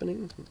that's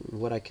happening,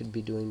 what I could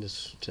be doing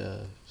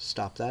to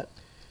stop that,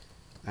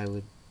 I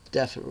would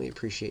definitely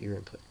appreciate your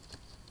input.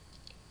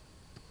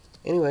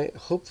 Anyway,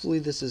 hopefully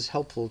this is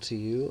helpful to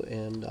you,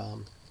 and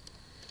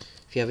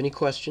if you have any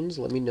questions,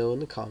 let me know in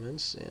the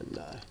comments, and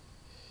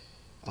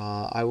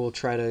I will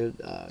try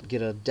to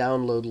get a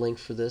download link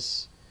for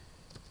this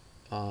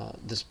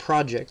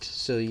project,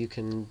 so you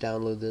can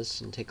download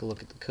this and take a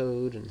look at the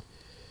code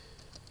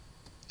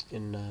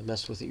and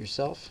mess with it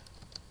yourself.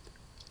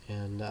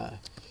 And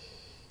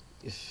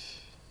if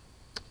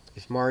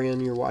Marion,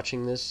 you're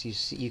watching this,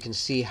 you can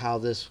see how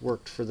this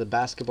worked for the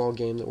basketball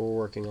game that we're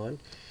working on.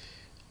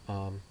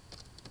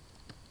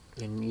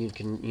 And you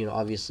can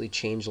obviously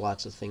change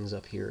lots of things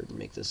up here and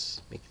make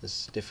this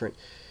different.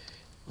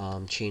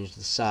 change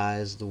the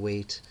size, the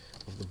weight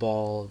of the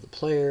ball of the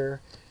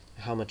player,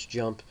 how much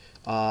jump.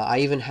 I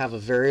even have a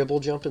variable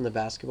jump in the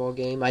basketball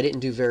game. I didn't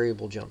do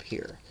variable jump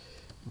here,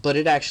 but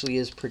it actually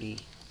is pretty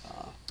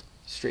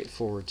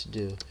straightforward to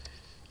do.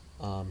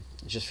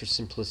 Just for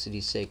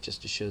simplicity's sake,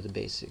 just to show the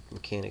basic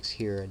mechanics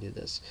here, I did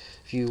this.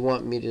 If you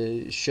want me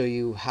to show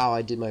you how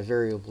I did my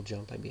variable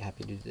jump, I'd be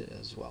happy to do that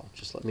as well.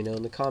 Just let me know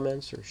in the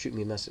comments or shoot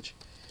me a message.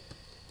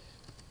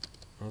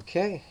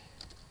 Okay.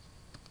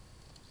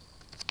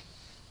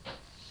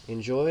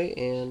 Enjoy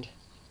and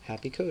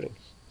happy coding.